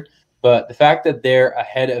this year, but the fact that they're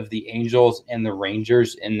ahead of the Angels and the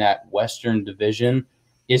Rangers in that Western division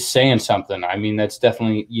is saying something. I mean, that's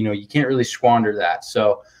definitely, you can't really squander that.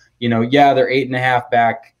 So, they're 8.5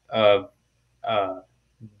 back of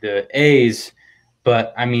the A's,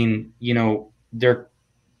 but I mean, they're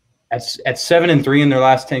at 7-3 in their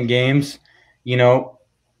last 10 games.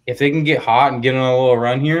 If they can get hot and get on a little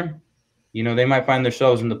run here, they might find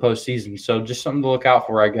themselves in the postseason. So just something to look out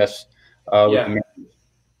for, I guess. No,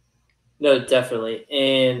 definitely.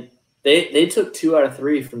 And they took 2 out of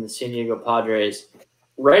 3 from the San Diego Padres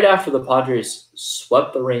right after the Padres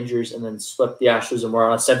swept the Rangers and then swept the Astros and were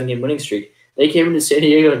on a 7-game winning streak. They came into San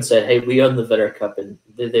Diego and said, hey, we own the Vetter Cup, and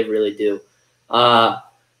they really do.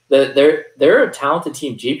 They're a talented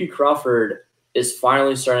team. J.P. Crawford is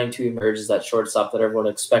finally starting to emerge as that shortstop that everyone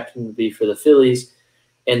expected him to be for the Phillies,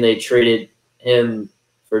 and they traded him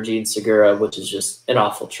for Gene Segura, which is just an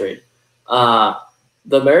awful trade. The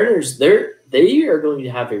Mariners, they are going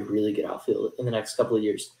to have a really good outfield in the next couple of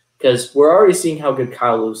years because we're already seeing how good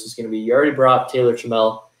Kyle Lewis is going to be. You already brought up Taylor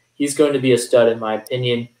Trammell. He's going to be a stud, in my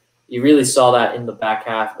opinion. You really saw that in the back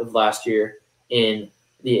half of last year in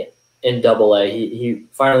Double-A. He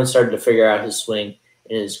finally started to figure out his swing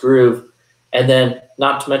and his groove. And then,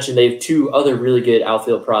 not to mention, they have 2 other really good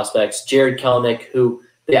outfield prospects, Jared Kelenic, who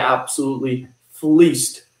they absolutely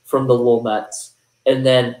fleeced from the Lowell Mets. And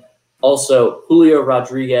then also Julio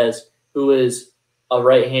Rodriguez, who is a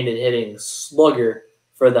right-handed hitting slugger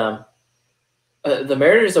for them. The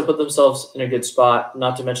Mariners have put themselves in a good spot,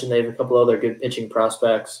 not to mention they have a couple other good pitching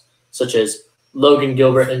prospects, such as Logan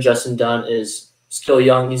Gilbert and Justin Dunn is still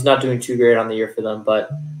young. He's not doing too great on the year for them,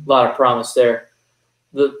 but a lot of promise there.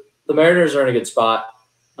 The Mariners are in a good spot,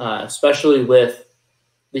 especially with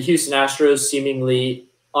the Houston Astros seemingly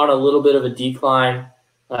on a little bit of a decline.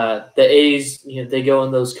 The A's, they go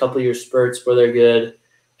in those couple year spurts where they're good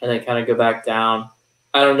and they kind of go back down.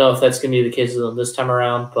 I don't know if that's going to be the case with them this time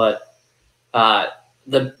around, but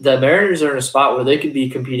the Mariners are in a spot where they could be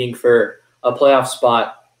competing for a playoff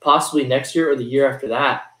spot possibly next year or the year after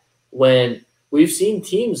that, when we've seen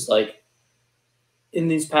teams like in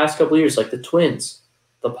these past couple of years, like the Twins,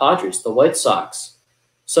 the Padres, the White Sox,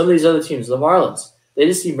 some of these other teams, the Marlins, they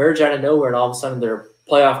just emerge out of nowhere and all of a sudden they're a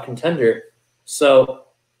playoff contender. So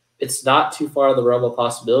it's not too far of the realm of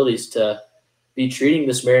possibilities to be treating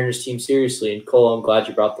this Mariners team seriously. And Cole, I'm glad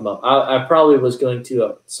you brought them up. I probably was going to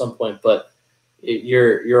at some point, but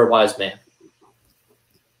you're a wise man.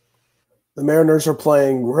 The Mariners are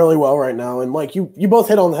playing really well right now. And like you both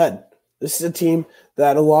hit on the head. This is a team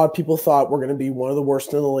that a lot of people thought were going to be one of the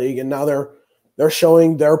worst in the league. And now they're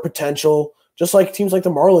showing their potential, just like teams like the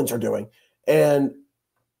Marlins are doing. And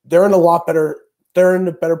they're in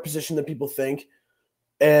a better position than people think.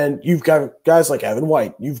 And you've got guys like Evan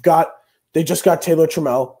White. They just got Taylor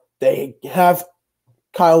Trammell. They have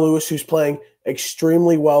Kyle Lewis, who's playing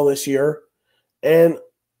extremely well this year, and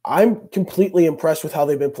I'm completely impressed with how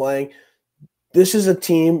they've been playing. This is a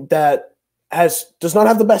team that does not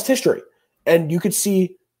have the best history, and you could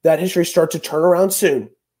see that history start to turn around soon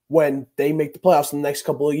when they make the playoffs in the next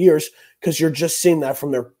couple of years, because you're just seeing that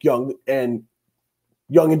from their young and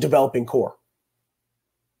developing core.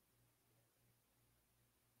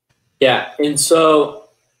 Yeah, and so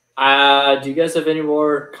do you guys have any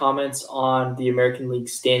more comments on the American League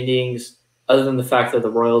standings other than the fact that the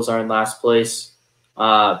Royals are in last place?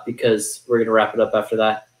 Because we're going to wrap it up after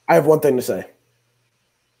that. I have one thing to say.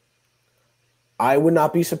 I would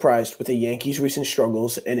not be surprised with the Yankees' recent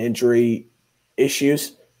struggles and injury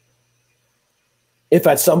issues if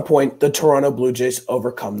at some point the Toronto Blue Jays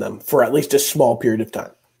overcome them for at least a small period of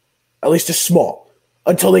time. At least a small.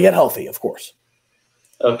 Until they get healthy, of course.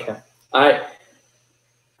 Okay.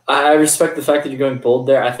 I respect the fact that you're going bold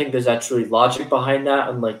there. I think there's actually logic behind that,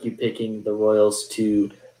 unlike you picking the Royals to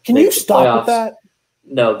Can you stop with that?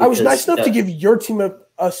 No. I was nice enough to give your team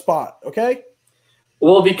a spot, okay?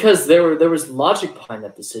 Well, because there was logic behind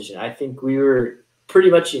that decision. I think we were pretty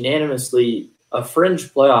much unanimously a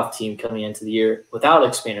fringe playoff team coming into the year without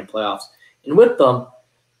expanded playoffs. And with them,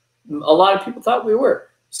 a lot of people thought we were.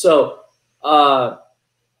 So,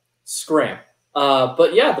 scram.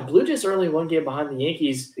 But yeah, the Blue Jays are only one game behind the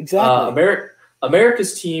Yankees. Exactly.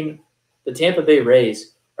 America's team, the Tampa Bay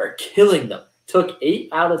Rays, are killing them. Took 8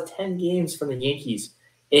 out of 10 games from the Yankees.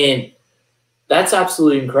 And that's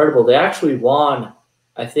absolutely incredible. They actually won,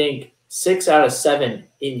 I think, 6 out of 7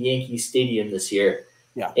 in Yankee Stadium this year.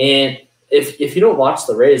 Yeah. And if you don't watch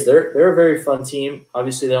the Rays, they're a very fun team.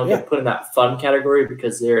 Obviously, they don't get put in that fun category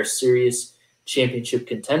because they're a serious championship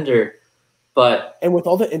contender. And with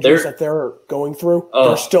all the injuries that they're going through,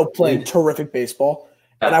 they're still playing terrific baseball.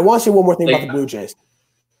 And I want to say one more thing about the Blue Jays.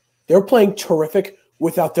 They're playing terrific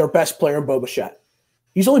without their best player in Bo Bichette.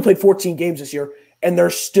 He's only played 14 games this year, and they're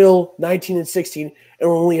still 19-16, and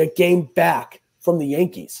we're only a game back from the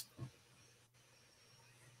Yankees.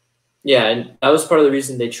 Yeah, and that was part of the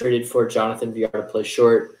reason they traded for Jonathan Villar to play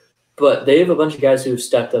short. But they have a bunch of guys who have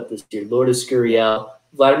stepped up this year. Lourdes Gurriel,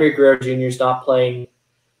 Vladimir Guerrero Jr. is not playing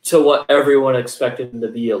to what everyone expected him to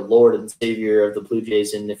be, a lord and savior of the Blue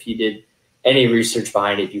Jays. And if you did any research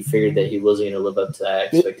behind it, you figured that he wasn't going to live up to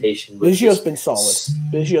that expectation. Biggio's been solid.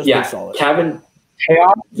 Been solid. Teoscar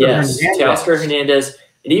Hernandez,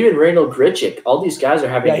 and even Randall Grichuk. All these guys are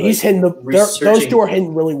having he's hitting those two are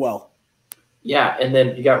hitting really well. Yeah, and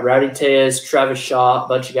then you got Rowdy Tellez, Travis Shaw, a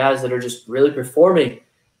bunch of guys that are just really performing.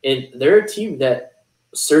 And they're a team that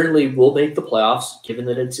certainly will make the playoffs, given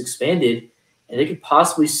that it's expanded. And they could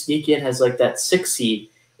possibly sneak in as like that 6th seed.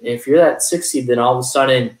 And if you're that 6th seed, then all of a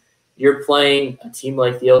sudden you're playing a team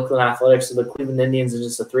like the Oakland Athletics or the Cleveland Indians in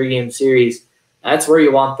just a 3-game series. That's where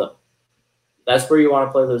you want them. That's where you want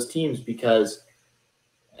to play those teams, because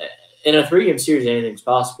in a 3-game series, anything's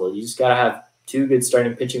possible. You just got to have 2 good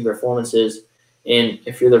starting pitching performances. And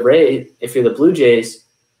if you're the Blue Jays,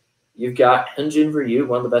 you've got Hyun-Jin Ryu,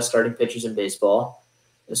 one of the best starting pitchers in baseball,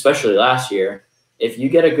 especially last year. If you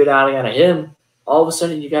get a good outing out of him, all of a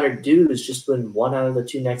sudden you got to do is just win 1 out of the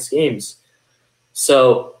 2 next games.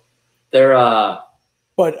 So they're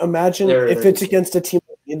but imagine if it's against a team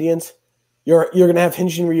like the Indians, you're going to have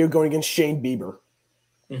Hyun-Jin Ryu going against Shane Bieber.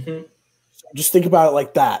 Mm-hmm. So just think about it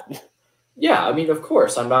like that. Yeah, I mean, of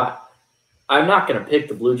course, I'm not going to pick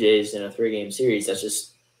the Blue Jays in a 3-game series. That's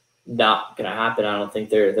just not going to happen. I don't think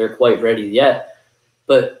they're quite ready yet.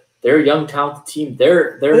 But they're a young, talented team.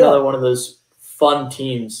 They're another one of those fun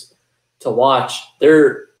teams to watch.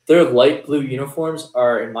 Their light blue uniforms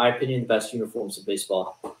are, in my opinion, the best uniforms in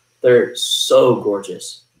baseball. They're so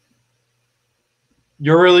gorgeous.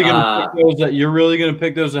 You're really gonna pick those. You're really gonna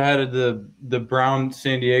pick those ahead of the brown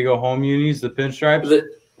San Diego home unis, the pinstripes.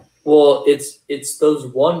 Well, it's those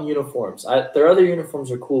one uniforms. Their other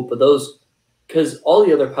uniforms are cool, but those, because all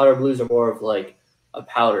the other powder blues are more of like a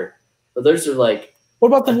powder, but those are like. What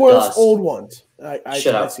about the Royals' old ones? I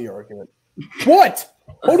see your argument. What?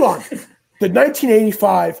 Hold on. The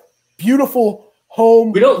 1985 beautiful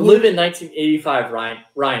home. We don't live in 1985,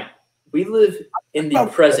 Ryan. We live in the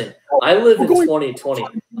present. I live in 2020.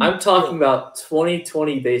 I'm talking about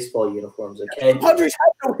 2020 baseball uniforms, okay? The Padres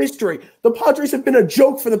have no history. The Padres have been a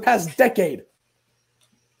joke for the past decade.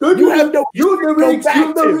 You have no rings.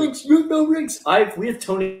 You have no rings. We have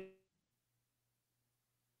Tony.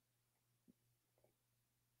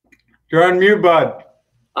 You're on mute, bud.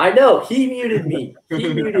 I know. He muted me.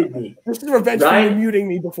 This is revenge for you muting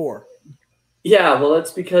me before. Yeah, well,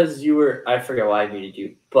 that's because you were – I forget why I muted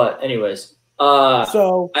you. But anyways,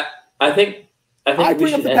 I think I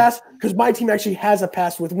bring up the past because my team actually has a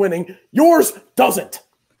past with winning. Yours doesn't.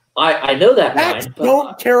 I know that, Pats Ryan.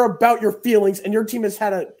 Don't care about your feelings, and your team has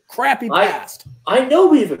had a crappy past. I know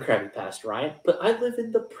we have a crappy past, Ryan, but I live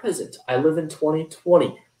in the present. I live in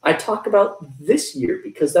 2020. I talk about this year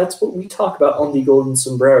because that's what we talk about on the Golden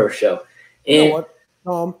Sombrero Show. And you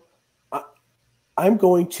know what? I'm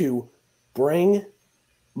going to bring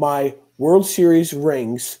my World Series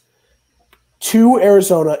rings to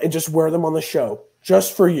Arizona and just wear them on the show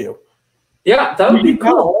just for you. Yeah, that would be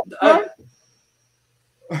cool.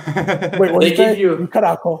 Wait, what did you cut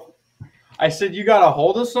out, Cole? I said you got a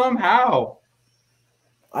hold of some? How?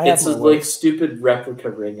 It's a like stupid replica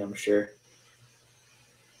ring, I'm sure.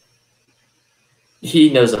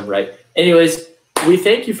 He knows I'm right. Anyways, we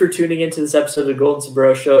thank you for tuning into this episode of the Golden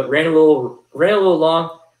Sombrero Show. It ran a little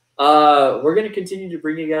long. We're going to continue to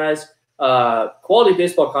bring you guys quality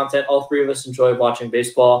baseball content. All three of us enjoy watching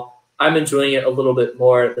baseball. I'm enjoying it a little bit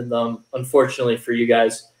more than them, unfortunately, for you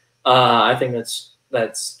guys. I think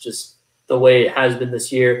that's just the way it has been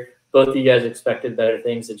this year. Both of you guys expected better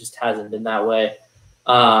things. It just hasn't been that way.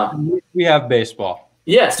 We have baseball.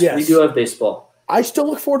 Yes, we do have baseball. I still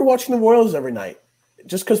look forward to watching the Royals every night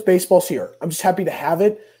just because baseball's here. I'm just happy to have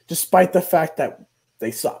it despite the fact that they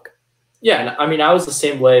suck. Yeah, I mean, I was the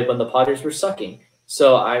same way when the Padres were sucking.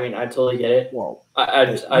 So, I mean, I totally get it. Well,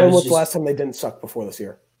 when was the last time they didn't suck before this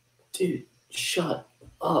year? Dude, shut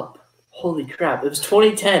up. Holy crap. It was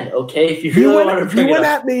 2010, okay? If you really want to bring You went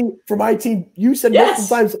at me for my team. You said multiple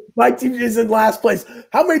times my team is in last place.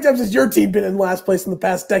 How many times has your team been in last place in the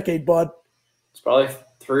past decade, bud? It's probably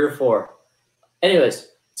 3 or 4. Anyways,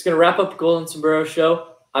 it's going to wrap up the Golden Sombrero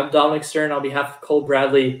Show. I'm Dominic Stern on behalf of Cole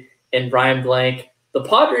Bradley and Ryan Blank. The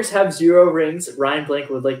Padres have 0 rings. Ryan Blank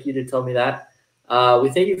would like you to tell me that. We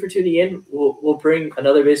thank you for tuning in. We'll bring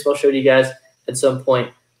another baseball show to you guys at some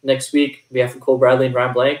point next week. On behalf of Cole Bradley and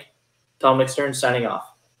Ryan Blank, Dominic Stern signing off.